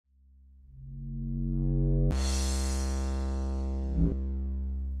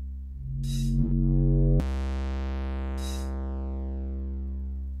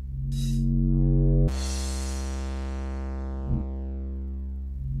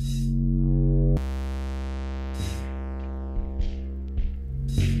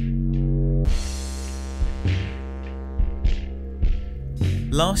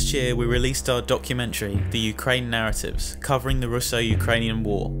Last year we released our documentary, The Ukraine Narratives, covering the Russo-Ukrainian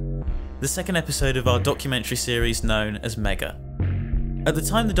War, the second episode of our documentary series known as Mega. At the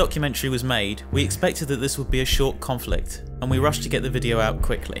time the documentary was made, we expected that this would be a short conflict, and we rushed to get the video out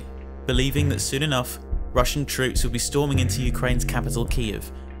quickly, believing that soon enough, Russian troops would be storming into Ukraine's capital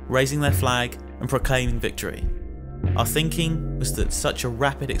Kiev, raising their flag and proclaiming victory. Our thinking was that such a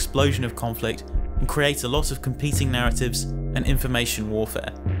rapid explosion of conflict would create a lot of competing narratives and information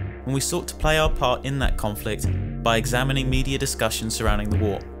warfare, and we sought to play our part in that conflict by examining media discussions surrounding the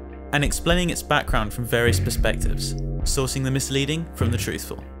war, and explaining its background from various perspectives, sourcing the misleading from the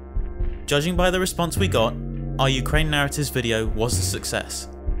truthful. Judging by the response we got, our Ukraine Narratives video was a success.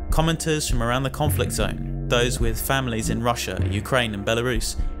 Commenters from around the conflict zone, those with families in Russia, Ukraine and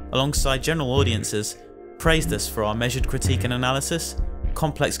Belarus, alongside general audiences, praised us for our measured critique and analysis,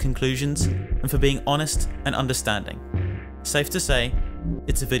 complex conclusions, and for being honest and understanding. Safe to say,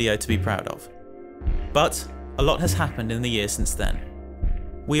 it's a video to be proud of. But a lot has happened in the year since then.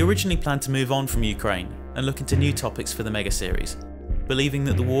 We originally planned to move on from Ukraine and look into new topics for the mega series, believing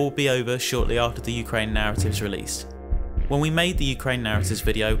that the war would be over shortly after the Ukraine Narratives release. When we made the Ukraine Narratives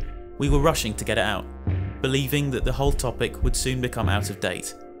video, we were rushing to get it out, believing that the whole topic would soon become out of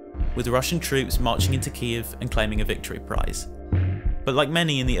date, with Russian troops marching into Kiev and claiming a victory prize. But like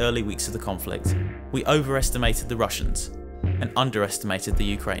many in the early weeks of the conflict, we overestimated the Russians and underestimated the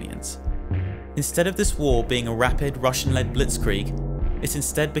Ukrainians. Instead of this war being a rapid Russian-led blitzkrieg, it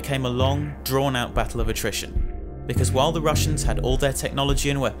instead became a long, drawn-out battle of attrition. Because while the Russians had all their technology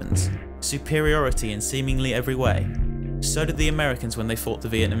and weapons, superiority in seemingly every way, so did the Americans when they fought the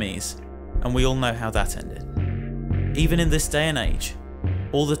Vietnamese, and we all know how that ended. Even in this day and age,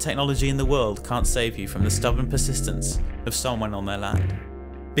 all the technology in the world can't save you from the stubborn persistence of someone on their land.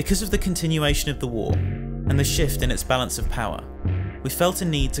 Because of the continuation of the war, and the shift in its balance of power, we felt a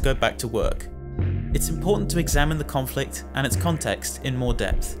need to go back to work. It's important to examine the conflict and its context in more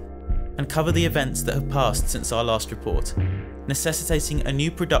depth, and cover the events that have passed since our last report, necessitating a new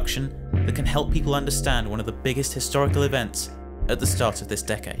production that can help people understand one of the biggest historical events at the start of this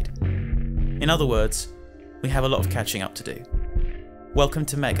decade. In other words, we have a lot of catching up to do. Welcome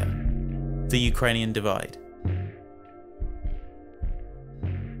to Mega, the Ukrainian Divide.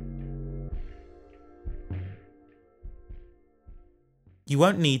 You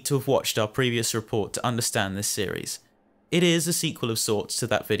won't need to have watched our previous report to understand this series. It is a sequel of sorts to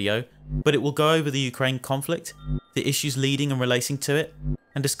that video, but it will go over the Ukraine conflict, the issues leading and relating to it,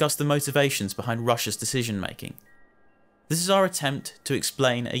 and discuss the motivations behind Russia's decision making. This is our attempt to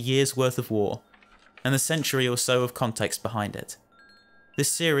explain a year's worth of war, and the century or so of context behind it. This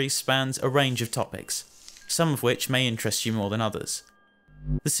series spans a range of topics, some of which may interest you more than others.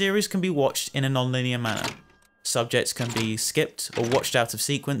 The series can be watched in a non-linear manner. Subjects can be skipped or watched out of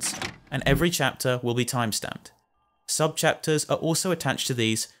sequence, and every chapter will be timestamped. Sub-chapters are also attached to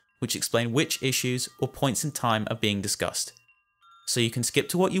these, which explain which issues or points in time are being discussed. So you can skip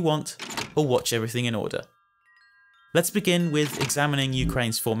to what you want, or watch everything in order. Let's begin with examining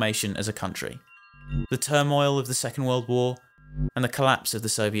Ukraine's formation as a country, the turmoil of the Second World War, and the collapse of the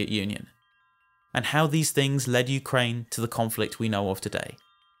Soviet Union, and how these things led Ukraine to the conflict we know of today.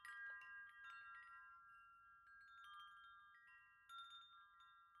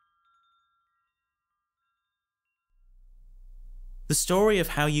 The story of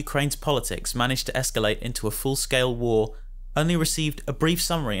how Ukraine's politics managed to escalate into a full-scale war only received a brief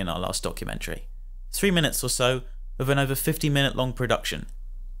summary in our last documentary, 3 minutes or so of an over 50-minute long production.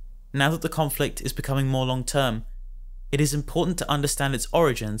 Now that the conflict is becoming more long-term, it is important to understand its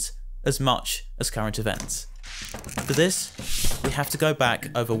origins as much as current events. For this, we have to go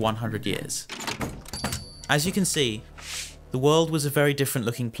back over 100 years. As you can see, the world was a very different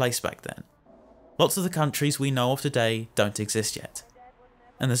looking place back then. Lots of the countries we know of today don't exist yet.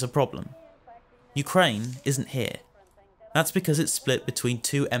 And there's a problem. Ukraine isn't here. That's because it's split between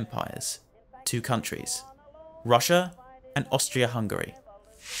two empires, two countries, Russia and Austria-Hungary.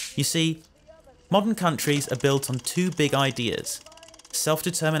 You see, modern countries are built on two big ideas,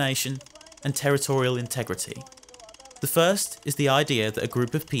 self-determination and territorial integrity. The first is the idea that a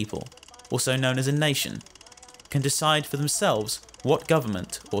group of people, also known as a nation, can decide for themselves what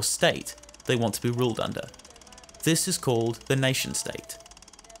government or state they want to be ruled under. This is called the nation-state.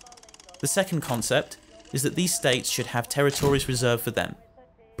 The second concept is that these states should have territories reserved for them,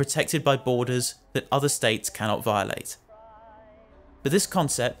 protected by borders that other states cannot violate. But this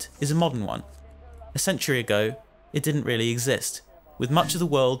concept is a modern one. A century ago, it didn't really exist, with much of the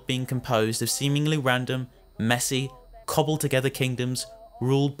world being composed of seemingly random, messy, cobbled-together kingdoms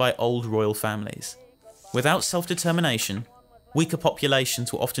ruled by old royal families. Without self-determination, Weaker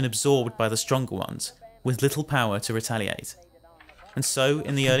populations were often absorbed by the stronger ones, with little power to retaliate. And so,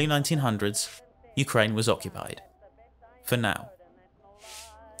 in the early 1900s, Ukraine was occupied. For now.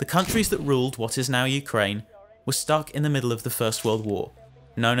 The countries that ruled what is now Ukraine were stuck in the middle of the First World War,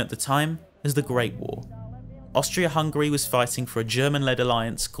 known at the time as the Great War. Austria-Hungary was fighting for a German-led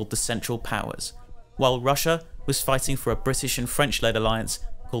alliance called the Central Powers, while Russia was fighting for a British and French-led alliance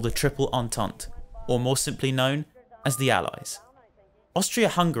called the Triple Entente, or more simply known as the Allies.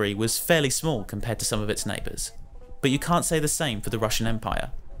 Austria-Hungary was fairly small compared to some of its neighbours, but you can't say the same for the Russian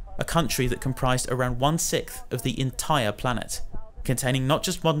Empire, a country that comprised around 1/6 of the entire planet, containing not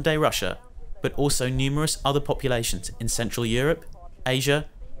just modern-day Russia, but also numerous other populations in Central Europe, Asia,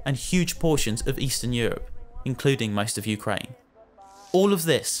 and huge portions of Eastern Europe, including most of Ukraine. All of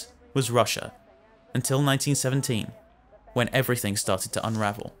this was Russia, until 1917, when everything started to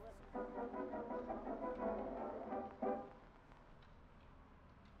unravel.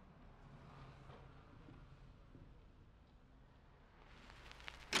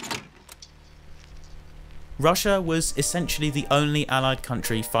 Russia was essentially the only allied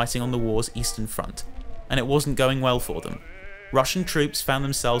country fighting on the war's eastern front, and it wasn't going well for them. Russian troops found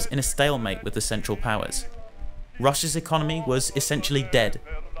themselves in a stalemate with the Central Powers. Russia's economy was essentially dead,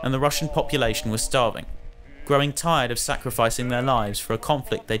 and the Russian population was starving, growing tired of sacrificing their lives for a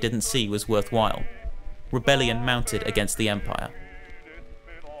conflict they didn't see was worthwhile. Rebellion mounted against the empire.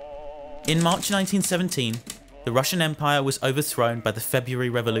 In March 1917, the Russian Empire was overthrown by the February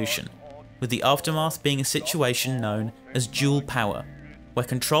Revolution, with the aftermath being a situation known as dual power, where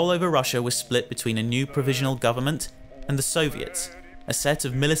control over Russia was split between a new provisional government and the Soviets, a set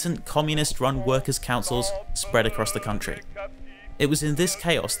of militant communist-run workers' councils spread across the country. It was in this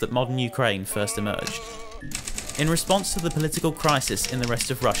chaos that modern Ukraine first emerged. In response to the political crisis in the rest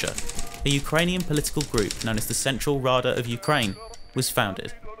of Russia, a Ukrainian political group known as the Central Rada of Ukraine was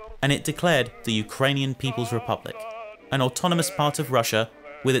founded, and it declared the Ukrainian People's Republic, an autonomous part of Russia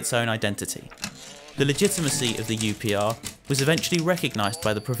with its own identity. The legitimacy of the UPR was eventually recognised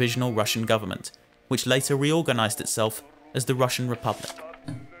by the Provisional Russian Government, which later reorganised itself as the Russian Republic.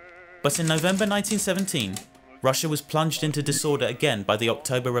 But in November 1917, Russia was plunged into disorder again by the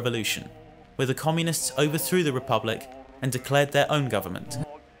October Revolution, where the communists overthrew the Republic and declared their own government,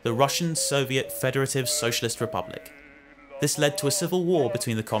 the Russian Soviet Federative Socialist Republic. This led to a civil war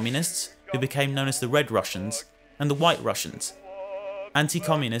between the communists, who became known as the Red Russians, and the White Russians,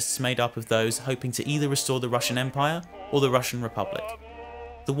 anti-communists made up of those hoping to either restore the Russian Empire or the Russian Republic.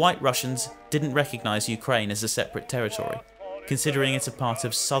 The White Russians didn't recognise Ukraine as a separate territory, considering it a part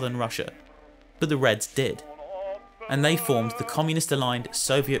of southern Russia, but the Reds did, and they formed the communist-aligned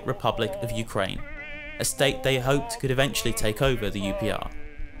Soviet Republic of Ukraine, a state they hoped could eventually take over the UPR.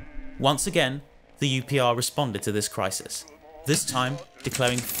 Once again, the UPR responded to this crisis, this time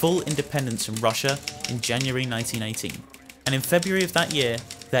declaring full independence from Russia in January 1918. And in February of that year,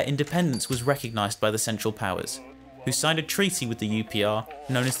 their independence was recognised by the Central Powers, who signed a treaty with the UPR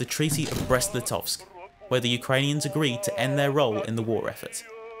known as the Treaty of Brest-Litovsk, where the Ukrainians agreed to end their role in the war effort.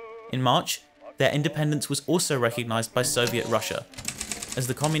 In March, their independence was also recognised by Soviet Russia, as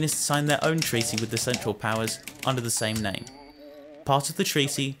the communists signed their own treaty with the Central Powers under the same name. Part of the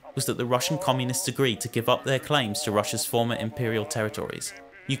treaty was that the Russian communists agreed to give up their claims to Russia's former imperial territories,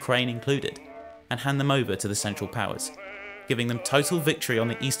 Ukraine included, and hand them over to the Central Powers, giving them total victory on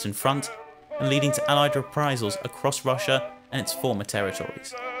the Eastern Front and leading to Allied reprisals across Russia and its former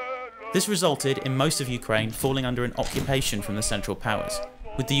territories. This resulted in most of Ukraine falling under an occupation from the Central Powers,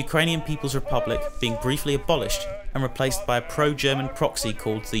 with the Ukrainian People's Republic being briefly abolished and replaced by a pro-German proxy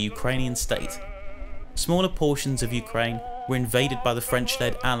called the Ukrainian State. Smaller portions of Ukraine were invaded by the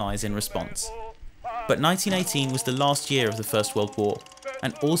French-led Allies in response. But 1918 was the last year of the First World War,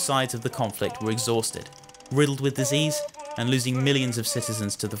 and all sides of the conflict were exhausted, riddled with disease, and losing millions of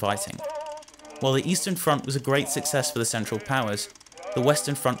citizens to the fighting. While the Eastern Front was a great success for the Central Powers, the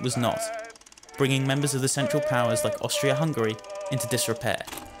Western Front was not, bringing members of the Central Powers like Austria-Hungary into disrepair.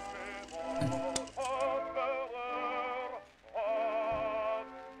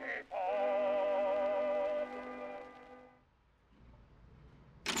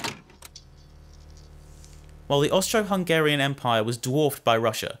 While the Austro-Hungarian Empire was dwarfed by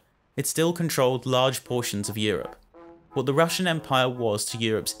Russia, it still controlled large portions of Europe. What the Russian Empire was to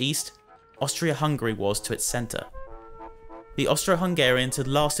Europe's east, Austria-Hungary was to its centre. The Austro-Hungarians had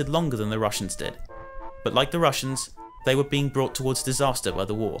lasted longer than the Russians did, but like the Russians, they were being brought towards disaster by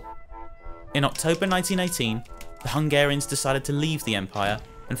the war. In October 1918, the Hungarians decided to leave the empire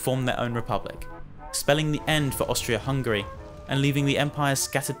and form their own republic, spelling the end for Austria-Hungary and leaving the empire's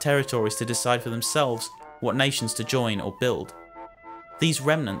scattered territories to decide for themselves what nations to join or build. These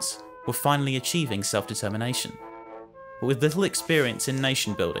remnants were finally achieving self-determination. But with little experience in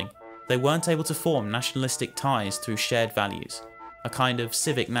nation building, they weren't able to form nationalistic ties through shared values, a kind of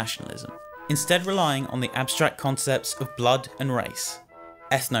civic nationalism, instead relying on the abstract concepts of blood and race,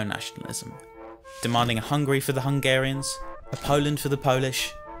 ethno-nationalism, demanding a Hungary for the Hungarians, a Poland for the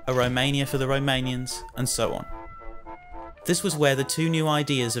Polish, a Romania for the Romanians, and so on. This was where the two new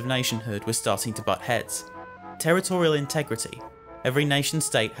ideas of nationhood were starting to butt heads. Territorial integrity, every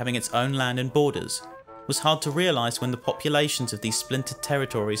nation-state having its own land and borders, was hard to realise when the populations of these splintered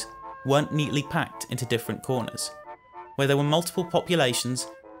territories weren't neatly packed into different corners. Where there were multiple populations,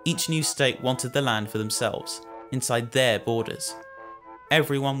 each new state wanted the land for themselves, inside their borders.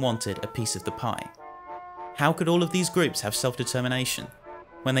 Everyone wanted a piece of the pie. How could all of these groups have self-determination,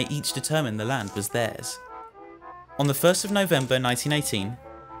 when they each determined the land was theirs? On the 1st of November 1918,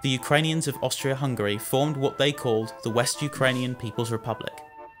 the Ukrainians of Austria-Hungary formed what they called the West Ukrainian People's Republic,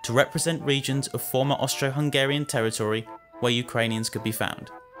 to represent regions of former Austro-Hungarian territory where Ukrainians could be found.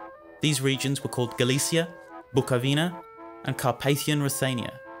 These regions were called Galicia, Bukovina, and Carpathian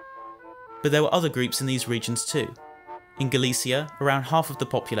Ruthenia. But there were other groups in these regions too. In Galicia, around half of the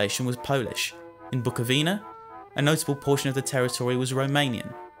population was Polish. In Bukovina, a notable portion of the territory was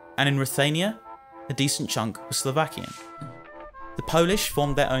Romanian, and in Ruthenia, a decent chunk was Slovakian. The Polish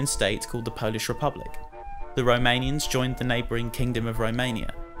formed their own state called the Polish Republic. The Romanians joined the neighbouring Kingdom of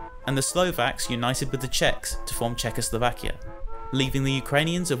Romania, and the Slovaks united with the Czechs to form Czechoslovakia, leaving the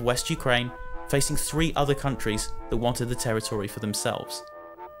Ukrainians of West Ukraine facing three other countries that wanted the territory for themselves.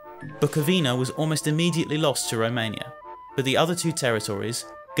 Bukovina was almost immediately lost to Romania, but the other two territories,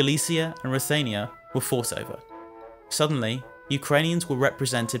 Galicia and Ruthenia, were fought over. Suddenly, Ukrainians were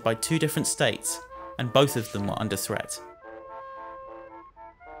represented by two different states, and both of them were under threat.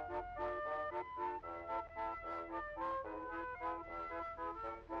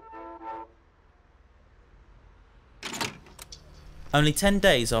 Only 10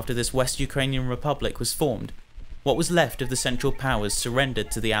 days after this West Ukrainian Republic was formed, what was left of the Central Powers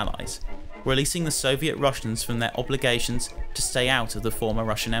surrendered to the Allies, releasing the Soviet Russians from their obligations to stay out of the former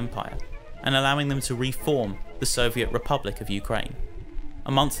Russian Empire, and allowing them to reform the Soviet Republic of Ukraine.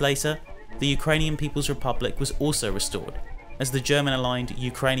 A month later, the Ukrainian People's Republic was also restored, as the German-aligned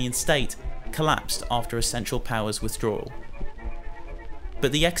Ukrainian state collapsed after a Central Powers withdrawal.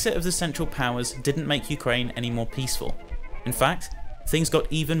 But the exit of the Central Powers didn't make Ukraine any more peaceful. In fact, things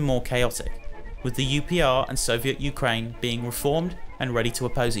got even more chaotic, with the UPR and Soviet Ukraine being reformed and ready to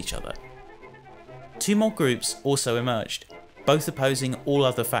oppose each other. Two more groups also emerged, both opposing all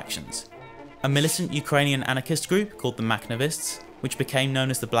other factions. A militant Ukrainian anarchist group called the Makhnovists, which became known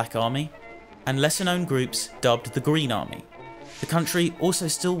as the Black Army, and lesser-known groups dubbed the Green Army. The country also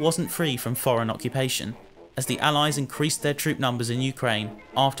still wasn't free from foreign occupation, as the Allies increased their troop numbers in Ukraine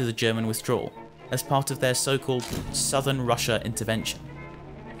after the German withdrawal, as part of their so-called Southern Russia intervention.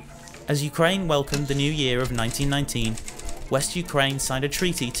 As Ukraine welcomed the new year of 1919, West Ukraine signed a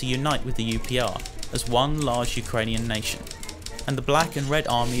treaty to unite with the UPR as one large Ukrainian nation, and the Black and Red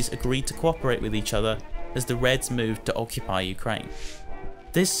armies agreed to cooperate with each other as the Reds moved to occupy Ukraine.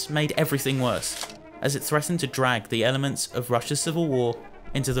 This made everything worse, as it threatened to drag the elements of Russia's civil war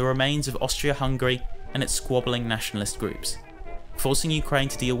into the remains of Austria-Hungary and its squabbling nationalist groups, forcing Ukraine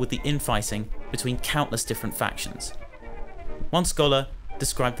to deal with the infighting between countless different factions. One scholar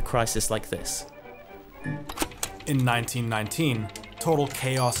described the crisis like this. In 1919, total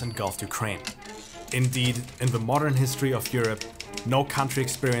chaos engulfed Ukraine. Indeed, in the modern history of Europe, no country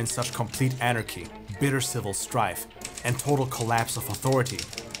experienced such complete anarchy, bitter civil strife, and total collapse of authority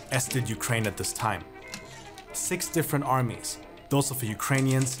as did Ukraine at this time. 6 different armies, those of the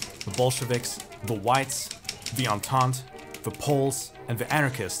Ukrainians, the Bolsheviks, the Whites, the Entente, the Poles, and the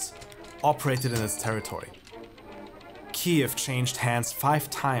anarchists, operated in its territory. Kiev changed hands 5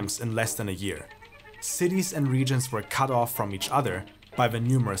 times in less than a year. Cities and regions were cut off from each other by the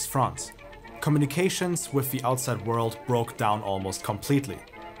numerous fronts. Communications with the outside world broke down almost completely.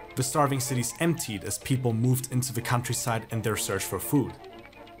 The starving cities emptied as people moved into the countryside in their search for food.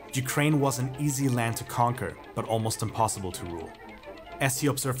 Ukraine was an easy land to conquer, but almost impossible to rule. As he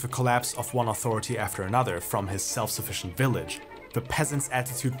observed the collapse of one authority after another from his self-sufficient village, the peasants'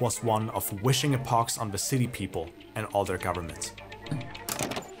 attitude was one of wishing a pox on the city people and all their governments.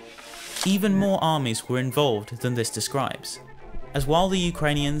 Even more armies were involved than this describes, as while the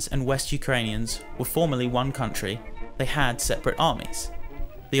Ukrainians and West Ukrainians were formerly one country, they had separate armies.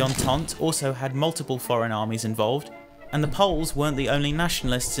 The Entente also had multiple foreign armies involved, and the Poles weren't the only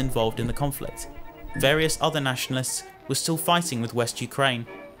nationalists involved in the conflict. Various other nationalists were still fighting with West Ukraine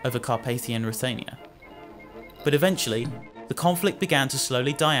over Carpathian Ruthenia. But eventually, the conflict began to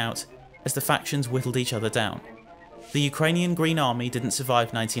slowly die out as the factions whittled each other down. The Ukrainian Green Army didn't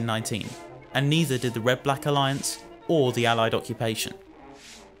survive 1919, and neither did the Red-Black Alliance or the Allied occupation.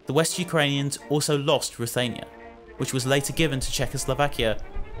 The West Ukrainians also lost Ruthenia, which was later given to Czechoslovakia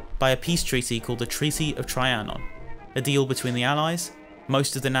by a peace treaty called the Treaty of Trianon, a deal between the Allies,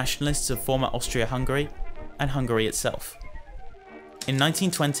 most of the nationalists of former Austria-Hungary, and Hungary itself. In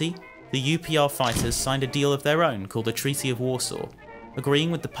 1920, the UPR fighters signed a deal of their own called the Treaty of Warsaw, agreeing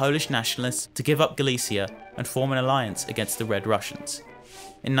with the Polish nationalists to give up Galicia and form an alliance against the Red Russians.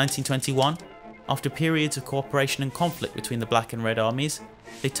 In 1921, after periods of cooperation and conflict between the Black and Red armies,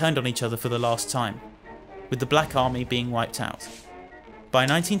 they turned on each other for the last time, with the Black Army being wiped out. By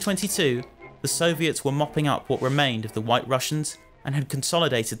 1922, the Soviets were mopping up what remained of the White Russians and had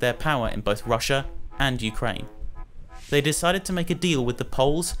consolidated their power in both Russia and Ukraine. They decided to make a deal with the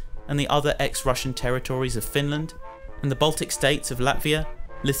Poles and the other ex-Russian territories of Finland and the Baltic states of Latvia,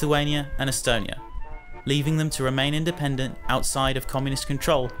 Lithuania and Estonia, leaving them to remain independent outside of communist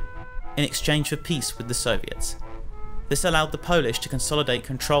control in exchange for peace with the Soviets. This allowed the Polish to consolidate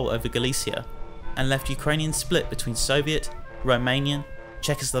control over Galicia and left Ukrainians split between Soviet, Romanian,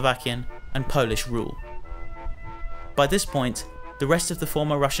 Czechoslovakian and Polish rule. By this point, the rest of the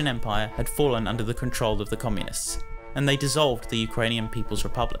former Russian Empire had fallen under the control of the Communists, and they dissolved the Ukrainian People's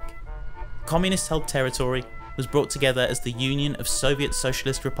Republic. Communist-held territory was brought together as the Union of Soviet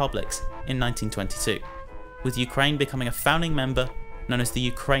Socialist Republics in 1922, with Ukraine becoming a founding member known as the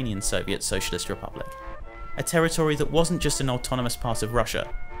Ukrainian Soviet Socialist Republic, a territory that wasn't just an autonomous part of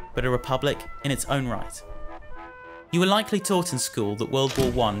Russia, but a republic in its own right. You were likely taught in school that World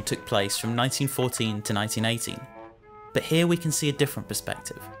War I took place from 1914 to 1918, but here we can see a different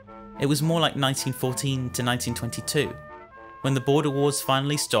perspective. It was more like 1914 to 1922, when the border wars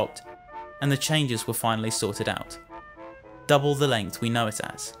finally stopped and the changes were finally sorted out. Double the length we know it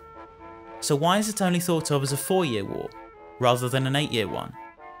as. So why is it only thought of as a 4-year war, rather than an 8-year one?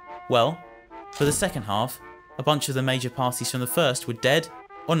 Well, for the second half, a bunch of the major parties from the first were dead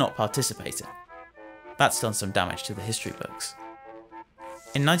or not participating. That's done some damage to the history books.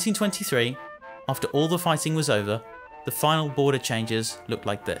 In 1923, after all the fighting was over, the final border changes looked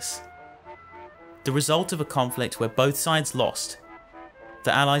like this. The result of a conflict where both sides lost.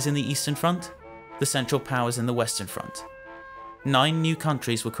 The Allies in the Eastern Front, the Central Powers in the Western Front. 9 new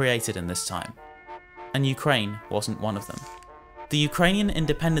countries were created in this time, and Ukraine wasn't one of them. The Ukrainian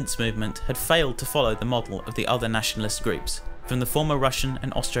independence movement had failed to follow the model of the other nationalist groups from the former Russian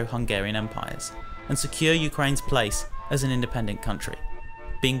and Austro-Hungarian empires, and secure Ukraine's place as an independent country,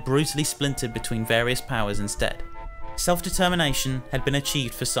 being brutally splintered between various powers instead. Self-determination had been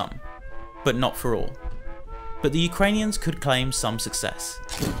achieved for some, but not for all. But the Ukrainians could claim some success.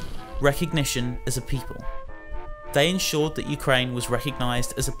 Recognition as a people. They ensured that Ukraine was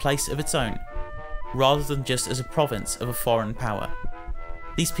recognised as a place of its own, rather than just as a province of a foreign power.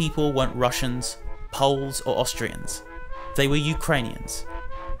 These people weren't Russians, Poles or Austrians. They were Ukrainians.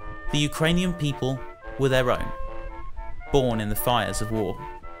 The Ukrainian people were their own, born in the fires of war.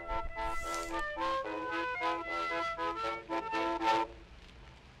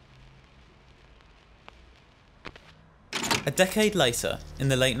 A decade later, in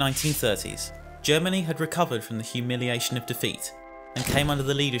the late 1930s, Germany had recovered from the humiliation of defeat and came under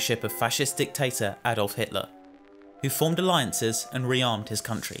the leadership of fascist dictator Adolf Hitler, who formed alliances and rearmed his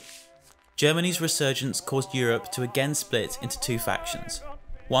country. Germany's resurgence caused Europe to again split into 2 factions,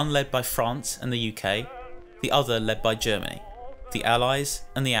 one led by France and the UK, the other led by Germany, the Allies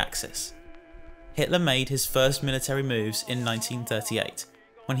and the Axis. Hitler made his first military moves in 1938,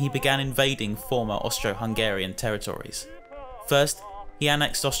 when he began invading former Austro-Hungarian territories. First, he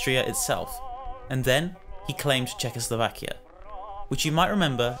annexed Austria itself, and then he claimed Czechoslovakia, which you might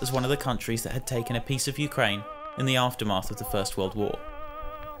remember as one of the countries that had taken a piece of Ukraine in the aftermath of the First World War.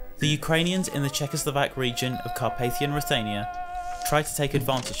 The Ukrainians in the Czechoslovak region of Carpathian Ruthenia tried to take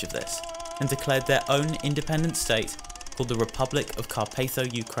advantage of this and declared their own independent state called the Republic of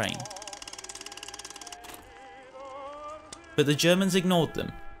Carpatho-Ukraine. But the Germans ignored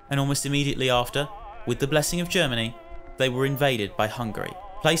them, and almost immediately after, with the blessing of Germany, they were invaded by Hungary,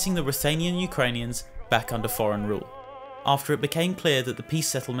 placing the Ruthenian Ukrainians back under foreign rule. After it became clear that the peace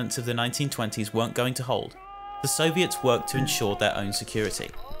settlements of the 1920s weren't going to hold, the Soviets worked to ensure their own security.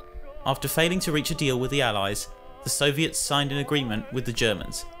 After failing to reach a deal with the Allies, the Soviets signed an agreement with the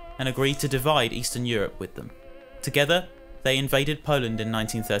Germans and agreed to divide Eastern Europe with them. Together, they invaded Poland in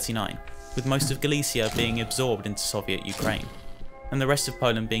 1939, with most of Galicia being absorbed into Soviet Ukraine, and the rest of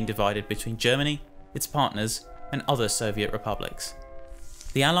Poland being divided between Germany, its partners, and other Soviet republics.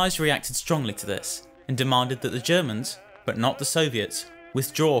 The Allies reacted strongly to this and demanded that the Germans, but not the Soviets,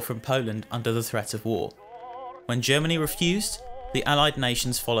 withdraw from Poland under the threat of war. When Germany refused, the Allied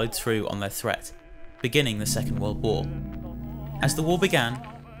nations followed through on their threat, beginning the Second World War. As the war began,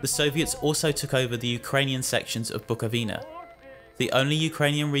 the Soviets also took over the Ukrainian sections of Bukovina. The only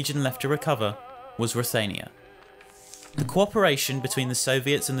Ukrainian region left to recover was Ruthenia. The cooperation between the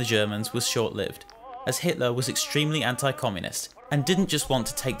Soviets and the Germans was short-lived, as Hitler was extremely anti-communist and didn't just want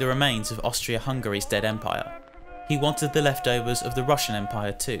to take the remains of Austria-Hungary's dead empire. He wanted the leftovers of the Russian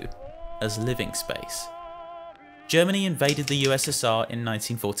Empire too, as living space. Germany invaded the USSR in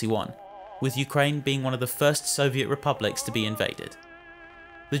 1941, with Ukraine being one of the first Soviet republics to be invaded.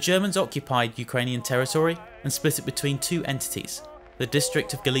 The Germans occupied Ukrainian territory and split it between two entities, the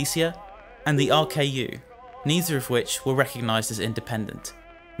District of Galicia and the RKU, neither of which were recognised as independent.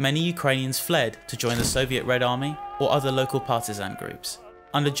 Many Ukrainians fled to join the Soviet Red Army or other local partisan groups.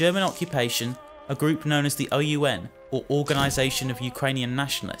 Under German occupation, a group known as the OUN, or Organisation of Ukrainian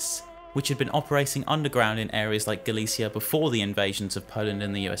Nationalists, which had been operating underground in areas like Galicia before the invasions of Poland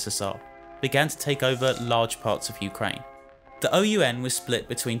and the USSR, began to take over large parts of Ukraine. The OUN was split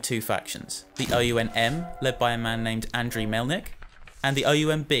between two factions, the OUN-M, led by a man named Andriy Melnik, and the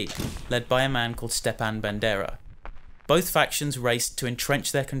OUN-B, led by a man called Stepan Bandera. Both factions raced to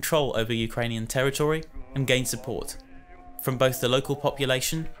entrench their control over Ukrainian territory and gain support from both the local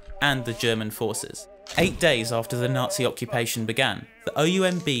population and the German forces. 8 days after the Nazi occupation began, the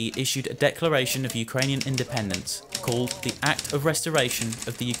OUN-B issued a declaration of Ukrainian independence called the Act of Restoration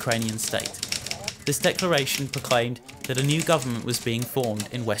of the Ukrainian State. This declaration proclaimed that a new government was being formed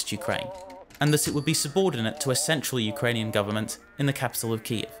in West Ukraine, and that it would be subordinate to a central Ukrainian government in the capital of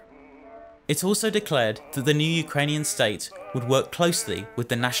Kiev. It also declared that the new Ukrainian state would work closely with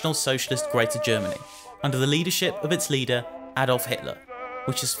the National Socialist Greater Germany, under the leadership of its leader Adolf Hitler,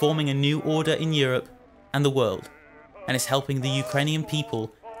 which is forming a new order in Europe and the world, and is helping the Ukrainian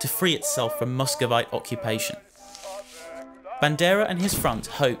people to free itself from Muscovite occupation. Bandera and his front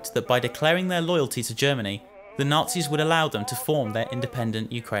hoped that by declaring their loyalty to Germany, the Nazis would allow them to form their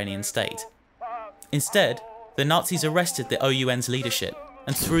independent Ukrainian state. Instead, the Nazis arrested the OUN's leadership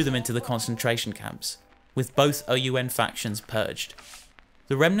and threw them into the concentration camps, with both OUN factions purged.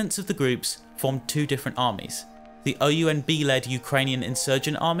 The remnants of the groups formed two different armies, the OUN-B-led Ukrainian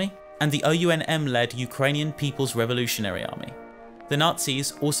Insurgent Army and the OUN-M-led Ukrainian People's Revolutionary Army. The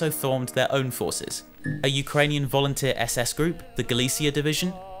Nazis also formed their own forces, a Ukrainian volunteer SS group, the Galicia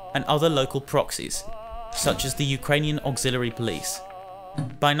Division, and other local proxies, such as the Ukrainian Auxiliary Police.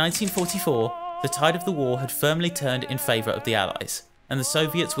 By 1944, the tide of the war had firmly turned in favour of the Allies, and the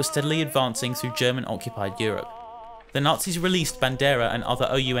Soviets were steadily advancing through German-occupied Europe. The Nazis released Bandera and other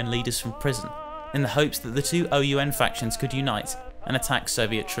OUN leaders from prison, in the hopes that the two OUN factions could unite and attack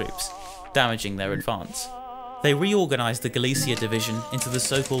Soviet troops, damaging their advance. They reorganised the Galicia division into the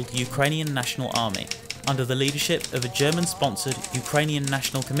so-called Ukrainian National Army, under the leadership of a German-sponsored Ukrainian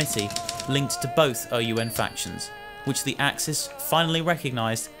National Committee linked to both OUN factions, which the Axis finally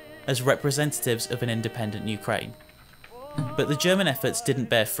recognised as representatives of an independent Ukraine. But the German efforts didn't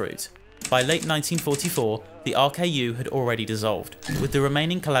bear fruit. By late 1944, the RKU had already dissolved, with the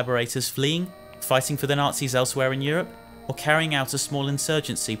remaining collaborators fleeing, fighting for the Nazis elsewhere in Europe, or carrying out a small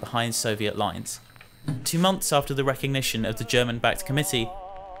insurgency behind Soviet lines. 2 months after the recognition of the German-backed committee,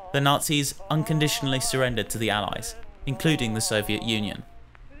 the Nazis unconditionally surrendered to the Allies, including the Soviet Union.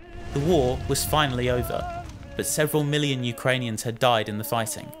 The war was finally over, but several million Ukrainians had died in the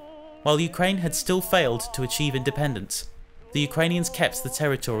fighting. While Ukraine had still failed to achieve independence, the Ukrainians kept the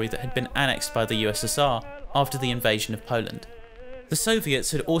territory that had been annexed by the USSR after the invasion of Poland. The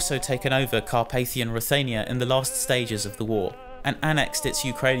Soviets had also taken over Carpathian Ruthenia in the last stages of the war, and annexed its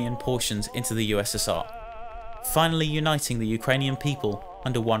Ukrainian portions into the USSR, finally uniting the Ukrainian people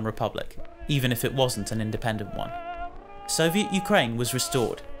under one republic, even if it wasn't an independent one. Soviet Ukraine was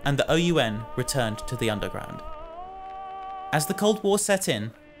restored, and the OUN returned to the underground. As the Cold War set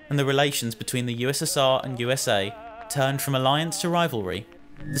in, and the relations between the USSR and USA turned from alliance to rivalry,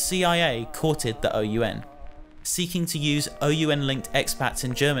 the CIA courted the OUN, seeking to use OUN-linked expats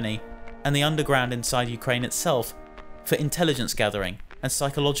in Germany and the underground inside Ukraine itself for intelligence gathering and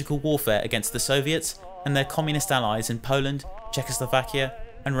psychological warfare against the Soviets and their communist allies in Poland, Czechoslovakia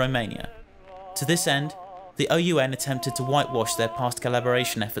and Romania. To this end, the OUN attempted to whitewash their past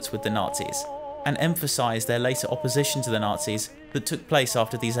collaboration efforts with the Nazis, and emphasise their later opposition to the Nazis that took place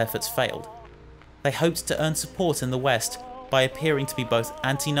after these efforts failed. They hoped to earn support in the West by appearing to be both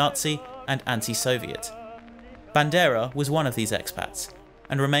anti-Nazi and anti-Soviet. Bandera was one of these expats,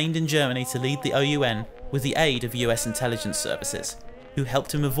 and remained in Germany to lead the OUN with the aid of US intelligence services, who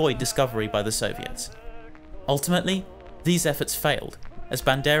helped him avoid discovery by the Soviets. Ultimately, These efforts failed, as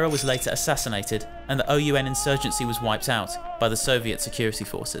Bandera was later assassinated and the OUN insurgency was wiped out by the Soviet security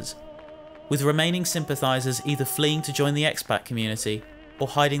forces, with remaining sympathisers either fleeing to join the expat community or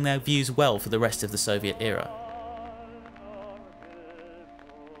hiding their views well for the rest of the Soviet era.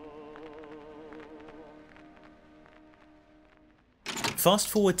 Fast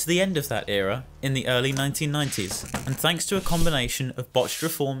forward to the end of that era, in the early 1990s, and thanks to a combination of botched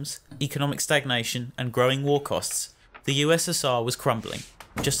reforms, economic stagnation and growing war costs, the USSR was crumbling,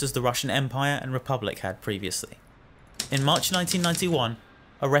 just as the Russian Empire and Republic had previously. In March 1991,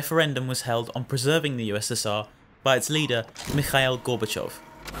 a referendum was held on preserving the USSR by its leader Mikhail Gorbachev,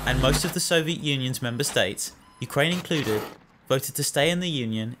 and most of the Soviet Union's member states, Ukraine included, voted to stay in the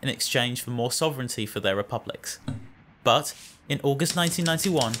Union in exchange for more sovereignty for their republics. But, in August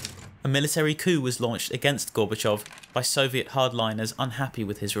 1991, a military coup was launched against Gorbachev by Soviet hardliners unhappy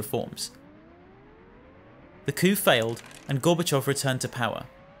with his reforms. The coup failed and Gorbachev returned to power,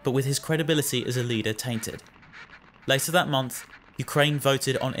 but with his credibility as a leader tainted. Later that month, Ukraine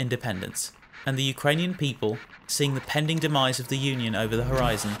voted on independence, and the Ukrainian people, seeing the pending demise of the Union over the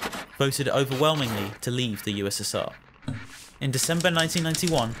horizon, voted overwhelmingly to leave the USSR. In December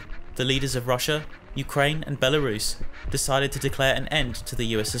 1991, the leaders of Russia, Ukraine and Belarus decided to declare an end to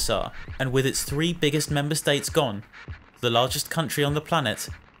the USSR, and with its 3 biggest member states gone, the largest country on the planet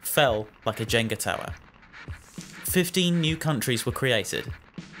fell like a Jenga tower. 15 new countries were created,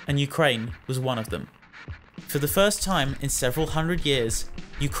 and Ukraine was one of them. For the first time in several hundred years,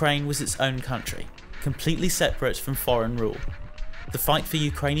 Ukraine was its own country, completely separate from foreign rule. The fight for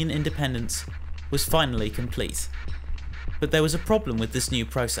Ukrainian independence was finally complete. But there was a problem with this new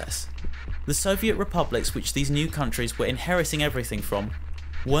process. The Soviet republics which these new countries were inheriting everything from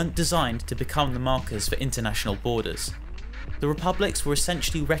weren't designed to become the markers for international borders. The republics were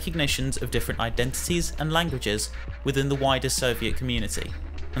essentially recognitions of different identities and languages within the wider Soviet community,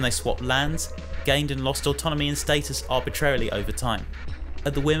 and they swapped lands, gained and lost autonomy and status arbitrarily over time,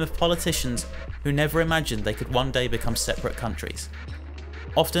 at the whim of politicians who never imagined they could one day become separate countries.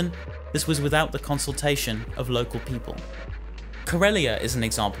 Often, this was without the consultation of local people. Karelia is an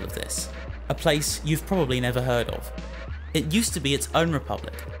example of this, a place you've probably never heard of. It used to be its own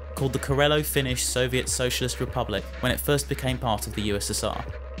republic, called the Karelo-Finnish Soviet Socialist Republic when it first became part of the USSR,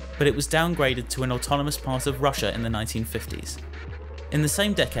 but it was downgraded to an autonomous part of Russia in the 1950s. In the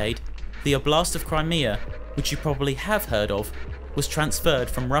same decade, the Oblast of Crimea, which you probably have heard of, was transferred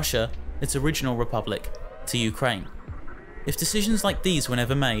from Russia, its original republic, to Ukraine. If decisions like these were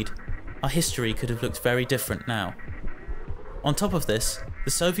never made, our history could have looked very different now. On top of this,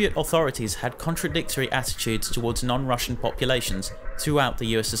 the Soviet authorities had contradictory attitudes towards non-Russian populations throughout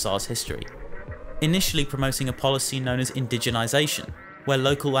the USSR's history. Initially promoting a policy known as indigenization, where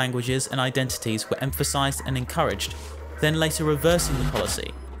local languages and identities were emphasized and encouraged, then later reversing the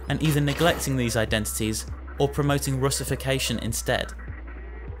policy and either neglecting these identities or promoting Russification instead.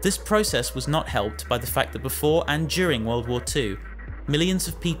 This process was not helped by the fact that before and during World War II, millions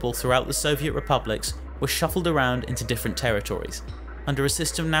of people throughout the Soviet republics were shuffled around into different territories, under a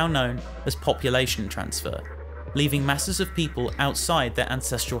system now known as population transfer, leaving masses of people outside their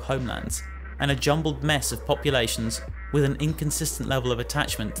ancestral homelands, and a jumbled mess of populations with an inconsistent level of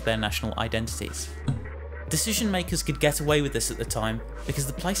attachment to their national identities. Decision makers could get away with this at the time because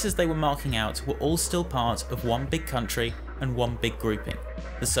the places they were marking out were all still part of one big country and one big grouping,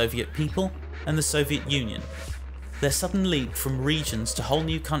 the Soviet people and the Soviet Union. Their sudden leap from regions to whole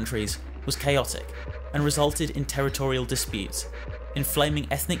new countries was chaotic and resulted in territorial disputes, inflaming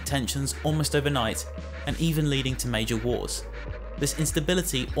ethnic tensions almost overnight and even leading to major wars. This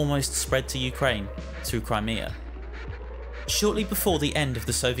instability almost spread to Ukraine through Crimea. Shortly before the end of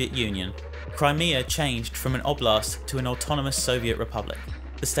the Soviet Union, Crimea changed from an oblast to an autonomous Soviet republic,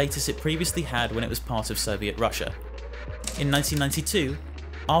 the status it previously had when it was part of Soviet Russia. In 1992,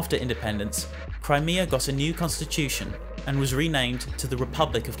 after independence, Crimea got a new constitution and was renamed to the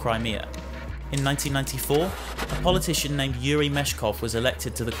Republic of Crimea. In 1994, a politician named Yuri Meshkov was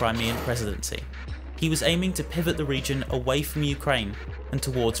elected to the Crimean presidency. He was aiming to pivot the region away from Ukraine and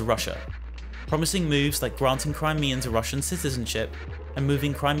towards Russia, promising moves like granting Crimeans Russian citizenship and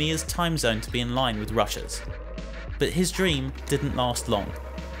moving Crimea's time zone to be in line with Russia's. But his dream didn't last long.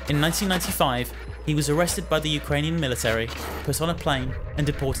 In 1995, he was arrested by the Ukrainian military, put on a plane and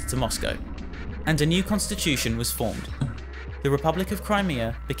deported to Moscow, and a new constitution was formed. The Republic of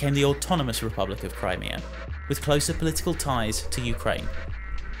Crimea became the Autonomous Republic of Crimea, with closer political ties to Ukraine.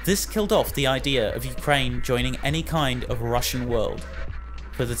 This killed off the idea of Ukraine joining any kind of Russian world,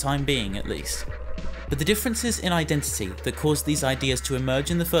 for the time being at least. But the differences in identity that caused these ideas to emerge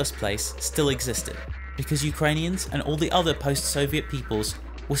in the first place still existed, because Ukrainians and all the other post-Soviet peoples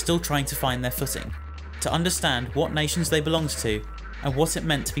were still trying to find their footing, to understand what nations they belonged to and what it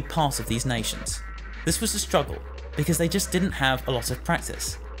meant to be part of these nations. This was a struggle because they just didn't have a lot of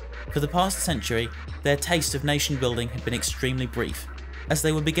practice. For the past century, their taste of nation building had been extremely brief, as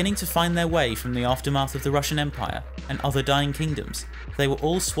they were beginning to find their way from the aftermath of the Russian Empire and other dying kingdoms. They were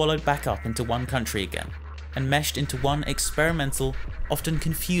all swallowed back up into one country again, and meshed into one experimental, often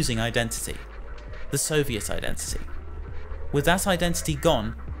confusing identity: the Soviet identity. With that identity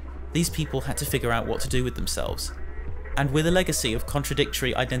gone, these people had to figure out what to do with themselves. And with a legacy of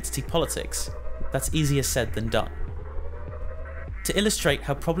contradictory identity politics, that's easier said than done. To illustrate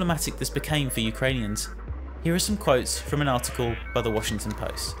how problematic this became for Ukrainians, here are some quotes from an article by the Washington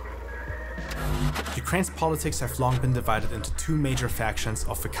Post. Ukraine's politics have long been divided into two major factions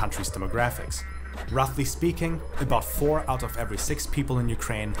of the country's demographics. Roughly speaking, about 4 out of every 6 people in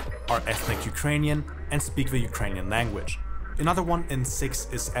Ukraine are ethnic Ukrainian and speak the Ukrainian language. Another 1 in 6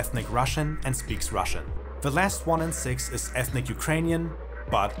 is ethnic Russian and speaks Russian. The last 1 in 6 is ethnic Ukrainian,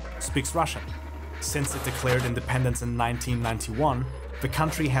 but speaks Russian. Since it declared independence in 1991, the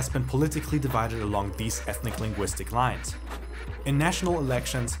country has been politically divided along these ethnic linguistic lines. In national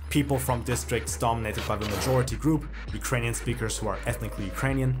elections, people from districts dominated by the majority group, Ukrainian speakers who are ethnically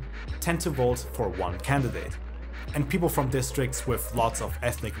Ukrainian, tend to vote for one candidate. And people from districts with lots of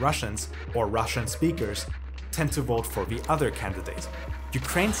ethnic Russians or Russian speakers tend to vote for the other candidate.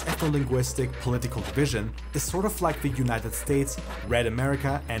 Ukraine's ethno-linguistic political division is sort of like the United States, Red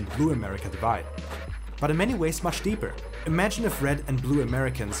America and Blue America divide. But in many ways much deeper. Imagine if Red and Blue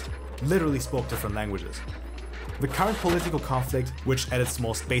Americans literally spoke different languages. The current political conflict, which at its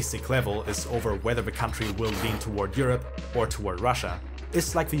most basic level is over whether the country will lean toward Europe or toward Russia,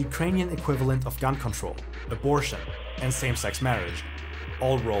 is like the Ukrainian equivalent of gun control, abortion, and same-sex marriage,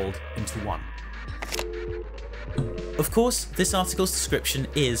 all rolled into one. Of course, this article's description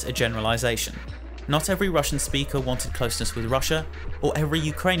is a generalization. Not every Russian speaker wanted closeness with Russia, or every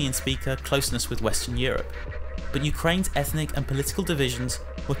Ukrainian speaker closeness with Western Europe. But Ukraine's ethnic and political divisions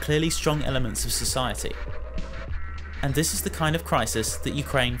were clearly strong elements of society. And this is the kind of crisis that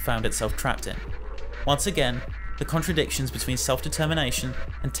Ukraine found itself trapped in. Once again, the contradictions between self-determination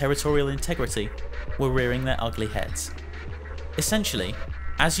and territorial integrity were rearing their ugly heads. Essentially,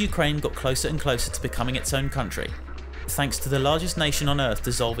 as Ukraine got closer and closer to becoming its own country, thanks to the largest nation on earth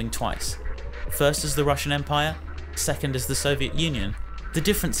dissolving twice, first as the Russian Empire, second as the Soviet Union, the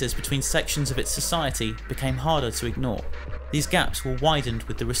differences between sections of its society became harder to ignore. These gaps were widened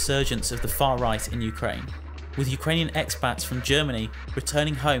with the resurgence of the far right in Ukraine, with Ukrainian expats from Germany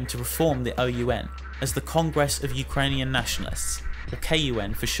returning home to reform the OUN as the Congress of Ukrainian Nationalists, or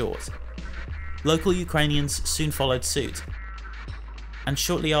KUN for short. Local Ukrainians soon followed suit, and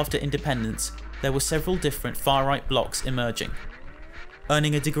shortly after independence there were several different far-right blocs emerging,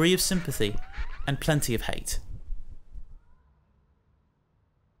 earning a degree of sympathy and plenty of hate.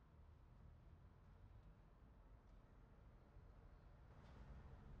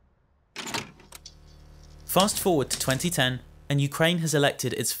 Fast forward to 2010, and Ukraine has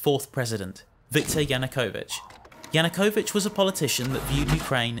elected its 4th president, Viktor Yanukovych. Yanukovych was a politician that viewed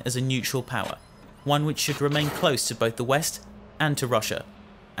Ukraine as a neutral power, one which should remain close to both the West and to Russia,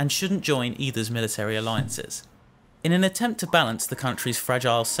 and shouldn't join either's military alliances. In an attempt to balance the country's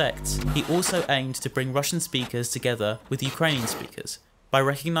fragile sects, he also aimed to bring Russian speakers together with Ukrainian speakers by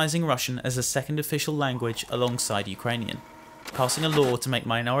recognising Russian as a second official language alongside Ukrainian, passing a law to make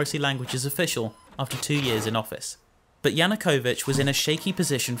minority languages official after 2 years in office. But Yanukovych was in a shaky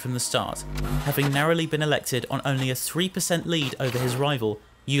position from the start, having narrowly been elected on only a 3% lead over his rival,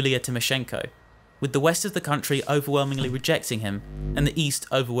 Yulia Tymoshenko, with the west of the country overwhelmingly rejecting him and the east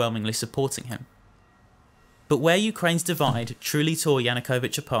overwhelmingly supporting him. But where Ukraine's divide truly tore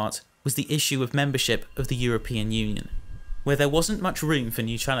Yanukovych apart was the issue of membership of the European Union, where there wasn't much room for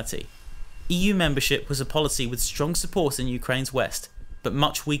neutrality. EU membership was a policy with strong support in Ukraine's west, but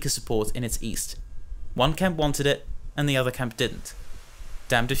much weaker support in its east. One camp wanted it, and the other camp didn't.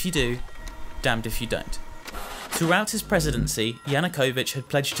 Damned if you do, damned if you don't. Throughout his presidency, Yanukovych had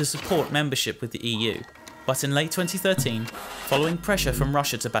pledged to support membership with the EU, but in late 2013, following pressure from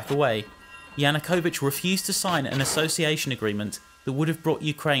Russia to back away, Yanukovych refused to sign an association agreement that would have brought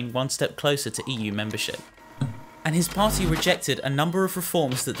Ukraine one step closer to EU membership. And his party rejected a number of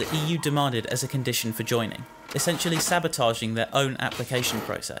reforms that the EU demanded as a condition for joining, essentially sabotaging their own application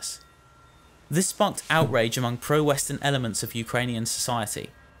process. This sparked outrage among pro-Western elements of Ukrainian society,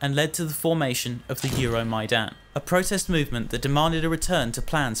 and led to the formation of the Euromaidan, a protest movement that demanded a return to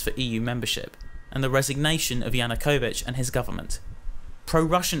plans for EU membership, and the resignation of Yanukovych and his government.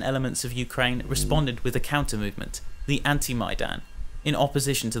 pro-Russian elements of Ukraine responded with a counter-movement, the anti-Maidan, in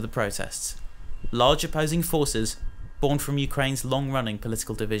opposition to the protests. Large opposing forces born from Ukraine's long-running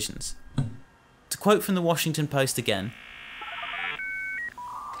political divisions. To quote from the Washington Post again,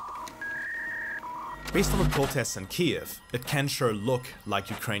 based on the protests in Kiev, it can sure look like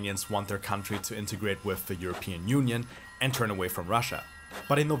Ukrainians want their country to integrate with the European Union and turn away from Russia.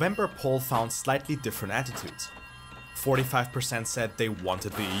 But a November poll found slightly different attitudes. 45% said they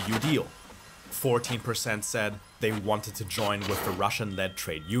wanted the EU deal. 14% said they wanted to join with the Russian-led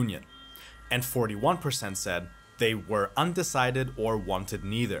trade union. And 41% said they were undecided or wanted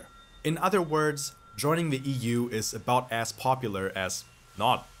neither. In other words, joining the EU is about as popular as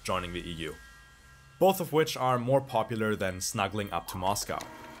not joining the EU. Both of which are more popular than snuggling up to Moscow.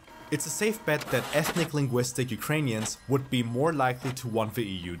 It's a safe bet that ethnic linguistic Ukrainians would be more likely to want the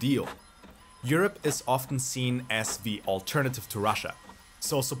EU deal. Europe is often seen as the alternative to Russia,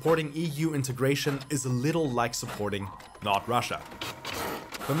 so supporting EU integration is a little like supporting not Russia.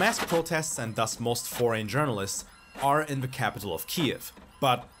 The mass protests and thus most foreign journalists are in the capital of Kiev,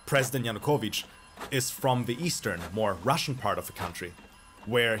 but President Yanukovych is from the eastern, more Russian part of the country,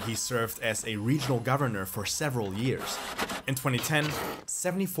 where he served as a regional governor for several years. In 2010,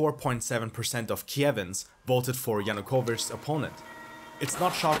 74.7% of Kievans voted for Yanukovych's opponent. It's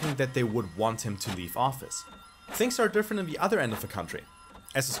not shocking that they would want him to leave office. Things are different in the other end of the country.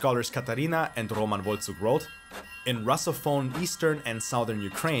 As the scholars Katarina and Roman Voltsuk wrote, in Russophone eastern and southern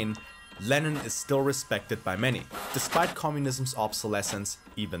Ukraine, Lenin is still respected by many, despite communism's obsolescence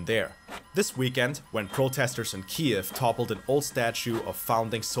even there. This weekend, when protesters in Kiev toppled an old statue of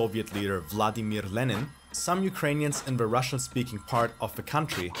founding Soviet leader Vladimir Lenin, some Ukrainians in the Russian-speaking part of the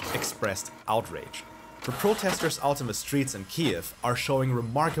country expressed outrage. The protesters out in the streets in Kiev are showing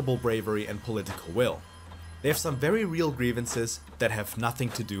remarkable bravery and political will. They have some very real grievances that have nothing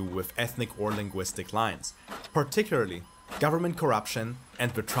to do with ethnic or linguistic lines, particularly government corruption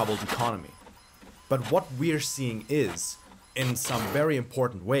and the troubled economy. But what we're seeing is, in some very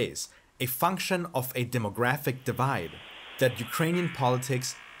important ways, a function of a demographic divide that Ukrainian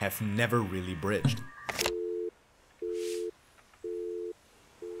politics have never really bridged.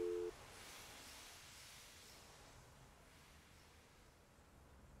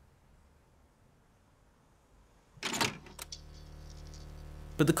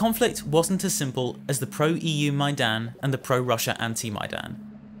 But the conflict wasn't as simple as the pro-EU Maidan and the pro-Russia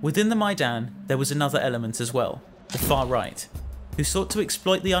anti-Maidan. Within the Maidan, there was another element as well, the far right, who sought to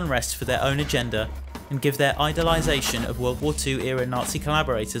exploit the unrest for their own agenda and give their idolization of World War II era Nazi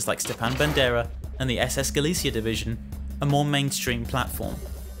collaborators like Stepan Bandera and the SS Galicia division a more mainstream platform.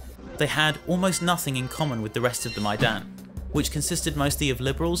 They had almost nothing in common with the rest of the Maidan, which consisted mostly of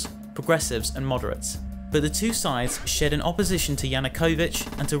liberals, progressives and moderates. But the two sides shared an opposition to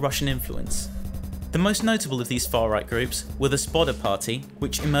Yanukovych and to Russian influence. The most notable of these far-right groups were the Spoda Party,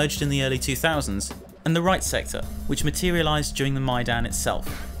 which emerged in the early 2000s, and the Right Sector, which materialised during the Maidan itself,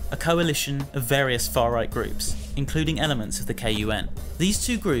 a coalition of various far-right groups, including elements of the KUN. These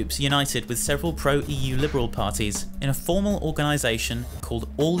two groups united with several pro-EU liberal parties in a formal organisation called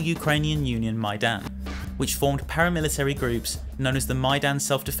All Ukrainian Union Maidan, which formed paramilitary groups known as the Maidan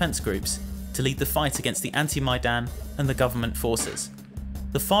Self-Defense Groups, to lead the fight against the anti-Maidan and the government forces.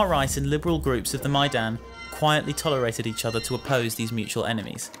 The far-right and liberal groups of the Maidan quietly tolerated each other to oppose these mutual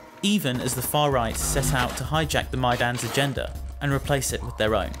enemies, even as the far-right set out to hijack the Maidan's agenda and replace it with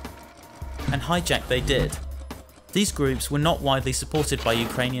their own. And hijack they did. These groups were not widely supported by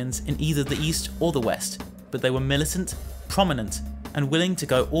Ukrainians in either the East or the West, but they were militant, prominent, and willing to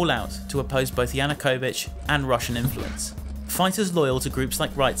go all out to oppose both Yanukovych and Russian influence. Fighters loyal to groups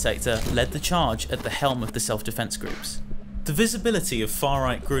like Right Sector led the charge at the helm of the self-defense groups. The visibility of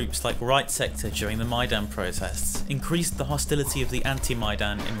far-right groups like Right Sector during the Maidan protests increased the hostility of the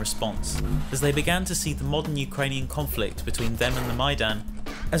anti-Maidan in response, as they began to see the modern Ukrainian conflict between them and the Maidan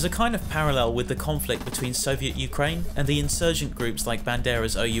as a kind of parallel with the conflict between Soviet Ukraine and the insurgent groups like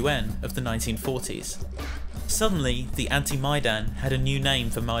Bandera's OUN of the 1940s. Suddenly, the anti-Maidan had a new name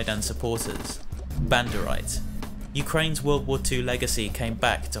for Maidan supporters: Banderite. Ukraine's World War II legacy came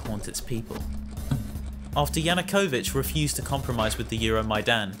back to haunt its people. After Yanukovych refused to compromise with the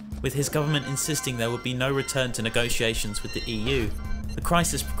Euromaidan, with his government insisting there would be no return to negotiations with the EU, the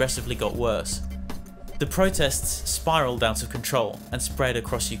crisis progressively got worse. The protests spiralled out of control and spread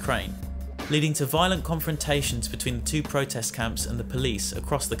across Ukraine, leading to violent confrontations between the two protest camps and the police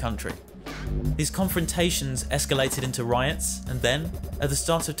across the country. These confrontations escalated into riots and then, at the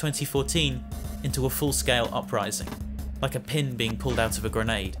start of 2014, into a full-scale uprising, like a pin being pulled out of a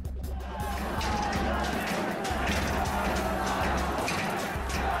grenade.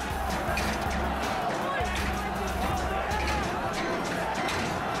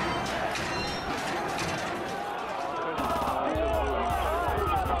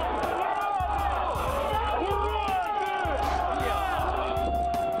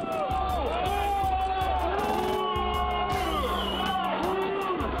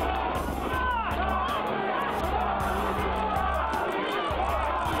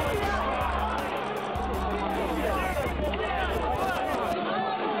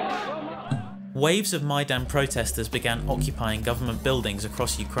 Waves of Maidan protesters began occupying government buildings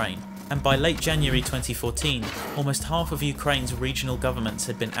across Ukraine, and by late January 2014, almost half of Ukraine's regional governments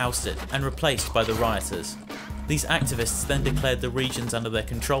had been ousted and replaced by the rioters. These activists then declared the regions under their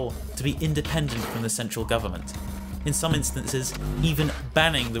control to be independent from the central government, in some instances even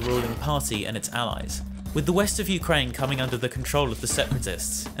banning the ruling party and its allies. With the west of Ukraine coming under the control of the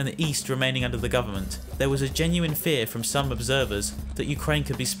separatists and the east remaining under the government, there was a genuine fear from some observers that Ukraine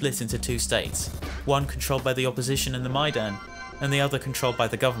could be split into two states, one controlled by the opposition and the Maidan, and the other controlled by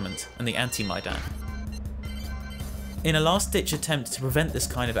the government and the anti-Maidan. In a last-ditch attempt to prevent this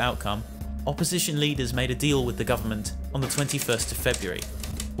kind of outcome, opposition leaders made a deal with the government on the 21st of February,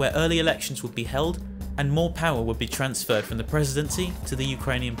 where early elections would be held and more power would be transferred from the presidency to the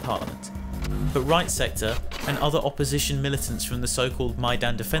Ukrainian parliament. But right sector and other opposition militants from the so-called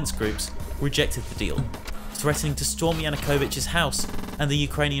Maidan defence groups rejected the deal, threatening to storm Yanukovych's house and the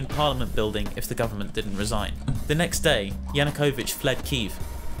Ukrainian parliament building if the government didn't resign. The next day, Yanukovych fled Kyiv,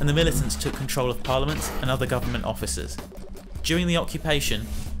 and the militants took control of parliament and other government offices. During the occupation,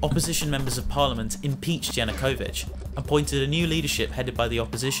 opposition members of parliament impeached Yanukovych, appointed a new leadership headed by the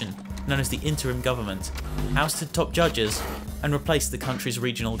opposition, known as the interim government, ousted top judges, and replaced the country's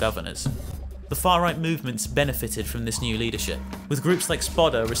regional governors. The far-right movements benefited from this new leadership, with groups like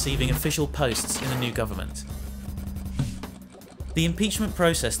Spoda receiving official posts in the new government. The impeachment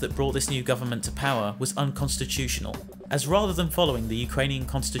process that brought this new government to power was unconstitutional, as rather than following the Ukrainian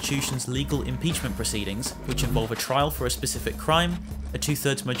constitution's legal impeachment proceedings, which involve a trial for a specific crime, a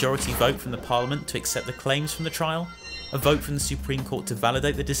two-thirds majority vote from the parliament to accept the claims from the trial, a vote from the Supreme Court to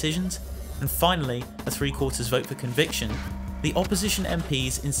validate the decisions, and finally a three-quarters vote for conviction, the opposition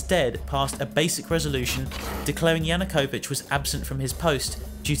MPs instead passed a basic resolution declaring Yanukovych was absent from his post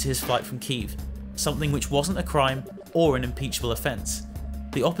due to his flight from Kyiv, something which wasn't a crime or an impeachable offence.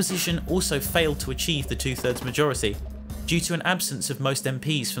 The opposition also failed to achieve the two-thirds majority due to an absence of most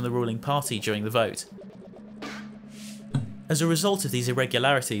MPs from the ruling party during the vote. As a result of these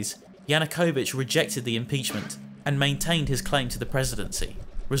irregularities, Yanukovych rejected the impeachment and maintained his claim to the presidency,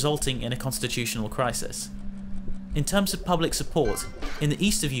 resulting in a constitutional crisis. In terms of public support, in the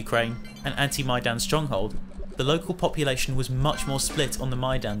east of Ukraine, an anti-Maidan stronghold, the local population was much more split on the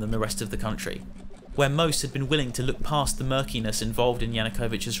Maidan than the rest of the country, where most had been willing to look past the murkiness involved in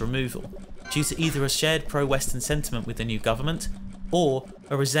Yanukovych's removal, due to either a shared pro-Western sentiment with the new government, or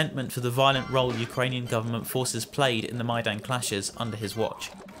a resentment for the violent role Ukrainian government forces played in the Maidan clashes under his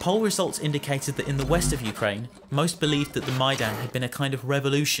watch. Poll results indicated that in the west of Ukraine, most believed that the Maidan had been a kind of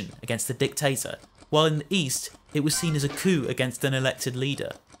revolution against the dictator, while in the east, it was seen as a coup against an elected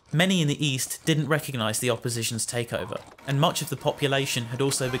leader. Many in the east didn't recognise the opposition's takeover, and much of the population had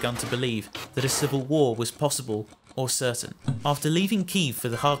also begun to believe that a civil war was possible or certain. After leaving Kyiv for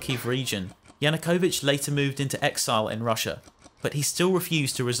the Kharkiv region, Yanukovych later moved into exile in Russia, but he still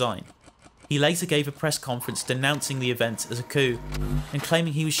refused to resign. He later gave a press conference denouncing the event as a coup and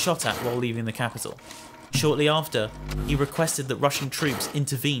claiming he was shot at while leaving the capital. Shortly after, he requested that Russian troops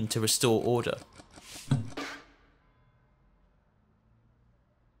intervene to restore order.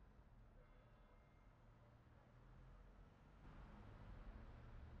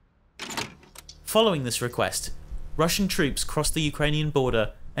 Following this request, Russian troops crossed the Ukrainian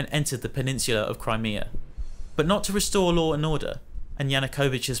border and entered the peninsula of Crimea, but not to restore law and order and